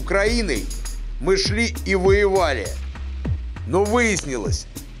воюем с Украиной, мы шли и воевали. Но выяснилось,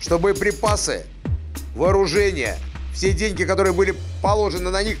 что боеприпасы, вооружение, все деньги, которые были положены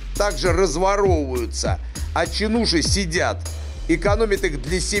на них, также разворовываются, а чинуши сидят, экономят их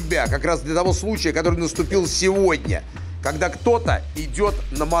для себя, как раз для того случая, который наступил сегодня, когда кто-то идет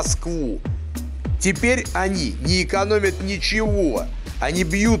на Москву. Теперь они не экономят ничего, они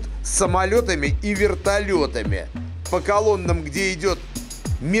бьют самолетами и вертолетами по колоннам, где идет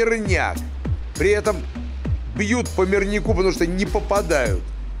мирняк, при этом бьют по мирняку, потому что не попадают,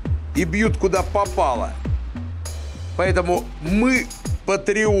 и бьют куда попало. Поэтому мы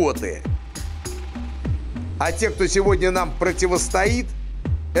патриоты. А те, кто сегодня нам противостоит,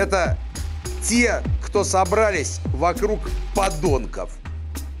 это те, кто собрались вокруг подонков.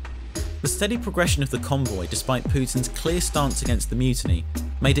 The steady progression of the convoy, despite Putin's clear stance against the mutiny,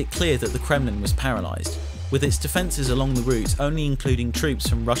 made it clear that the Kremlin was paralysed, with its defences along the route only including troops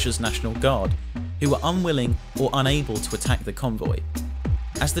from Russia's National Guard, who were unwilling or unable to attack the convoy.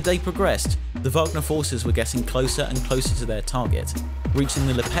 As the day progressed, the Wagner forces were getting closer and closer to their target, reaching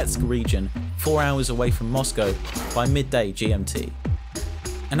the Lipetsk region 4 hours away from Moscow by midday GMT.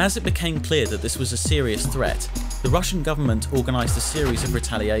 And as it became clear that this was a serious threat, the Russian government organised a series of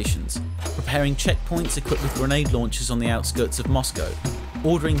retaliations, preparing checkpoints equipped with grenade launchers on the outskirts of Moscow,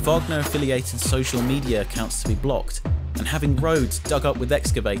 ordering Wagner-affiliated social media accounts to be blocked, and having roads dug up with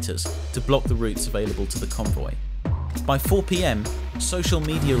excavators to block the routes available to the convoy. By 4 PM, social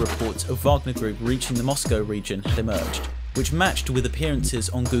media reports of Wagner Group reaching the Moscow region had emerged, which matched with appearances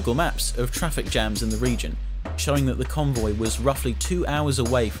on Google Maps of traffic jams in the region, showing that the convoy was roughly 2 hours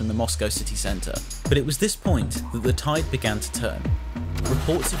away from the Moscow city centre. But it was this point that the tide began to turn.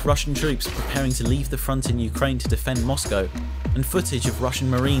 Reports of Russian troops preparing to leave the front in Ukraine to defend Moscow, and footage of Russian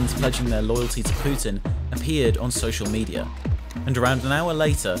Marines pledging their loyalty to Putin appeared on social media. And around an hour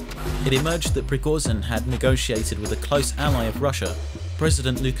later, it emerged that Prigozhin had negotiated with a close ally of Russia,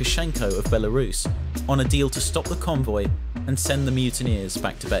 President Lukashenko of Belarus, on a deal to stop the convoy and send the mutineers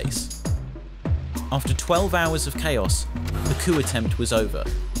back to base. After 12 hours of chaos, the coup attempt was over,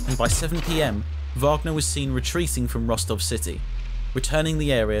 and by 7 PM, Wagner was seen retreating from Rostov city, returning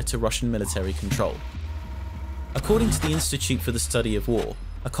the area to Russian military control. According to the Institute for the Study of War,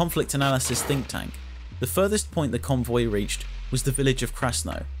 a conflict analysis think tank, the furthest point the convoy reached was the village of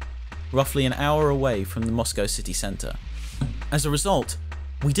Krasno, roughly an hour away from the Moscow city centre. As a result,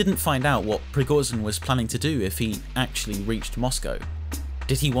 we didn't find out what Prigozhin was planning to do if he actually reached Moscow.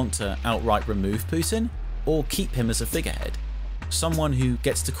 Did he want to outright remove Putin, or keep him as a figurehead? Someone who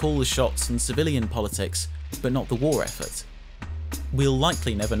gets to call the shots in civilian politics, but not the war effort? We'll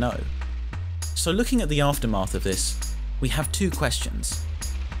likely never know. So looking at the aftermath of this, we have two questions.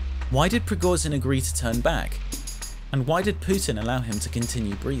 Why did Prigozhin agree to turn back? And why did Putin allow him to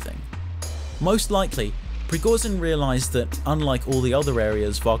continue breathing? Most likely, Prigozhin realised that, unlike all the other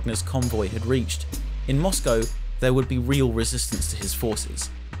areas Wagner's convoy had reached, in Moscow there would be real resistance to his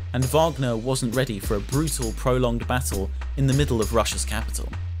forces, and Wagner wasn't ready for a brutal, prolonged battle in the middle of Russia's capital.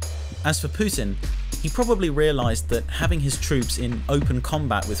 As for Putin, he probably realised that having his troops in open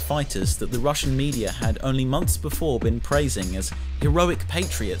combat with fighters that the Russian media had only months before been praising as heroic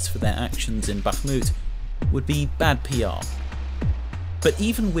patriots for their actions in Bakhmut would be bad PR. But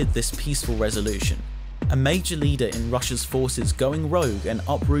even with this peaceful resolution, a major leader in Russia's forces going rogue and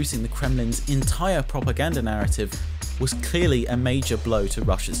uprooting the Kremlin's entire propaganda narrative was clearly a major blow to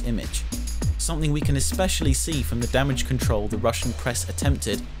Russia's image, something we can especially see from the damage control the Russian press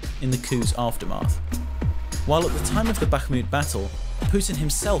attempted in the coup's aftermath. While at the time of the Bakhmut battle, Putin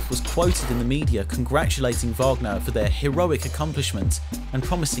himself was quoted in the media congratulating Wagner for their heroic accomplishments and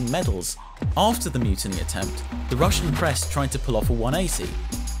promising medals, after the mutiny attempt, the Russian press tried to pull off a 180,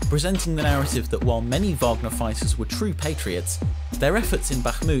 presenting the narrative that while many Wagner fighters were true patriots, their efforts in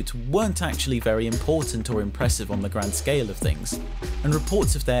Bakhmut weren't actually very important or impressive on the grand scale of things, and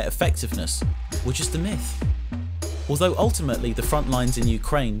reports of their effectiveness were just a myth. Although ultimately the front lines in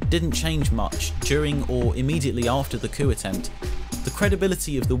Ukraine didn't change much during or immediately after the coup attempt, the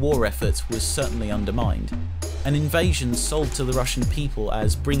credibility of the war effort was certainly undermined. An invasion sold to the Russian people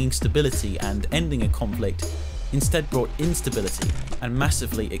as bringing stability and ending a conflict instead brought instability and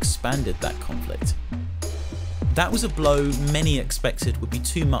massively expanded that conflict. That was a blow many expected would be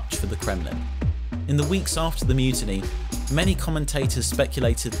too much for the Kremlin. In the weeks after the mutiny, many commentators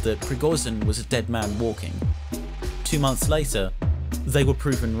speculated that Prigozhin was a dead man walking. 2 months later, they were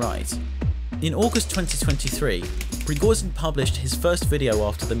proven right. In August 2023, Prigozhin published his first video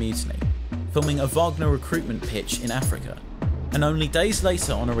after the mutiny, filming a Wagner recruitment pitch in Africa, and only days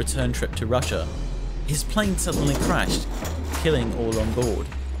later on a return trip to Russia, his plane suddenly crashed, killing all on board.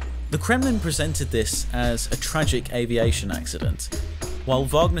 The Kremlin presented this as a tragic aviation accident, while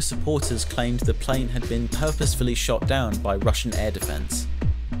Wagner supporters claimed the plane had been purposefully shot down by Russian air defense.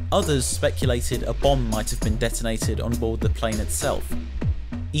 Others speculated a bomb might have been detonated on board the plane itself.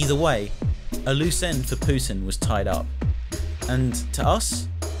 Either way, a loose end for Putin was tied up. And to us?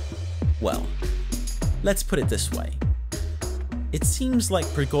 Well, let's put it this way. It seems like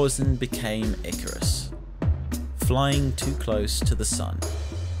Prigozhin became Icarus, flying too close to the sun.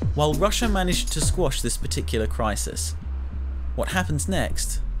 While Russia managed to squash this particular crisis, what happens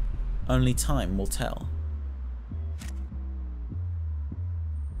next, only time will tell.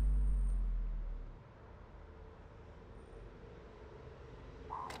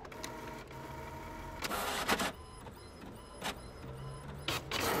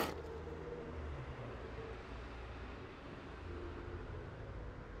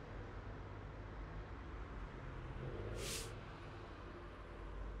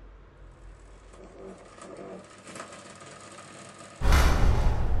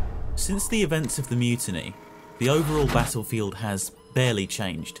 Since the events of the mutiny, the overall battlefield has barely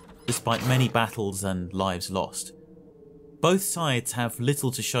changed, despite many battles and lives lost. Both sides have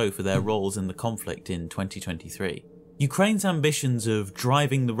little to show for their roles in the conflict in 2023. Ukraine's ambitions of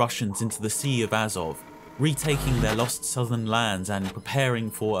driving the Russians into the Sea of Azov, retaking their lost southern lands and preparing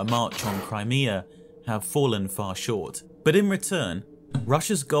for a march on Crimea have fallen far short. But in return,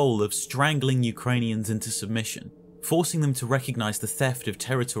 Russia's goal of strangling Ukrainians into submission, forcing them to recognise the theft of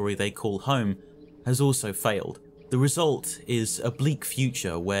territory they call home, has also failed. The result is a bleak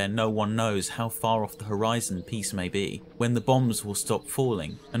future where no one knows how far off the horizon peace may be, when the bombs will stop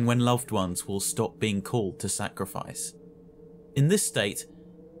falling, and when loved ones will stop being called to sacrifice. In this state,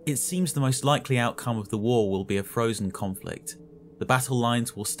 it seems the most likely outcome of the war will be a frozen conflict. The battle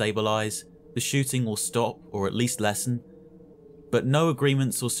lines will stabilise, the shooting will stop or at least lessen, but no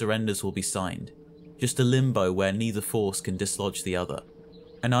agreements or surrenders will be signed. Just a limbo where neither force can dislodge the other.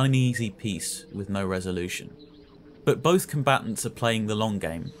 An uneasy peace with no resolution. But both combatants are playing the long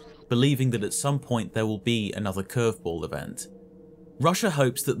game, believing that at some point there will be another curveball event. Russia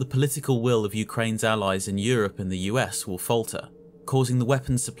hopes that the political will of Ukraine's allies in Europe and the US will falter, causing the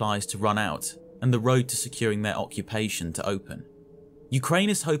weapons supplies to run out and the road to securing their occupation to open.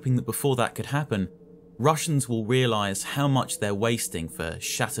 Ukraine is hoping that before that could happen, Russians will realise how much they're wasting for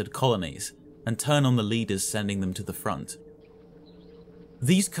shattered colonies and turn on the leaders sending them to the front.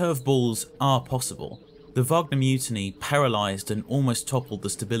 These curveballs are possible. The Wagner mutiny paralysed and almost toppled the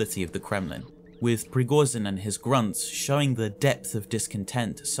stability of the Kremlin, with Prigozhin and his grunts showing the depth of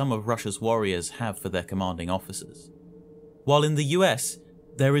discontent some of Russia's warriors have for their commanding officers. While in the US,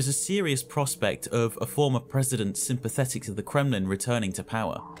 there is a serious prospect of a former president sympathetic to the Kremlin returning to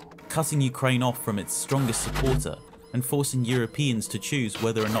power, cutting Ukraine off from its strongest supporter and forcing Europeans to choose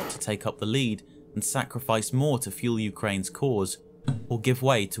whether or not to take up the lead and sacrifice more to fuel Ukraine's cause, or give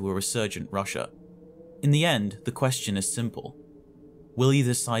way to a resurgent Russia. In the end, the question is simple. Will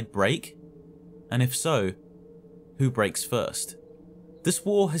either side break? And if so, who breaks first? This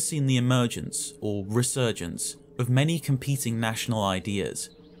war has seen the emergence, or resurgence, of many competing national ideas,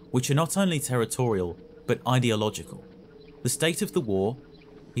 which are not only territorial, but ideological. The state of the war,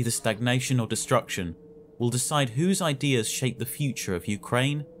 either stagnation or destruction, will decide whose ideas shape the future of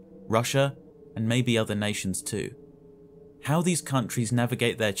Ukraine, Russia, and maybe other nations too. How these countries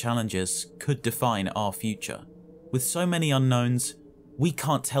navigate their challenges could define our future. With so many unknowns, we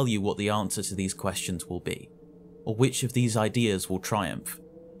can't tell you what the answer to these questions will be, or which of these ideas will triumph.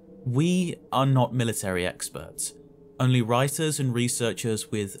 We are not military experts, only writers and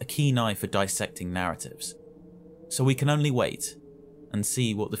researchers with a keen eye for dissecting narratives. So we can only wait and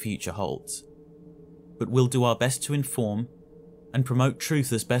see what the future holds. But we'll do our best to inform and promote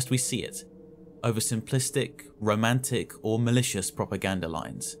truth as best we see it, over simplistic, romantic, or malicious propaganda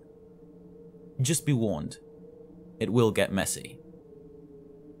lines. Just be warned, it will get messy.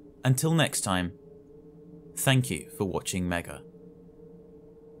 Until next time, thank you for watching Mega.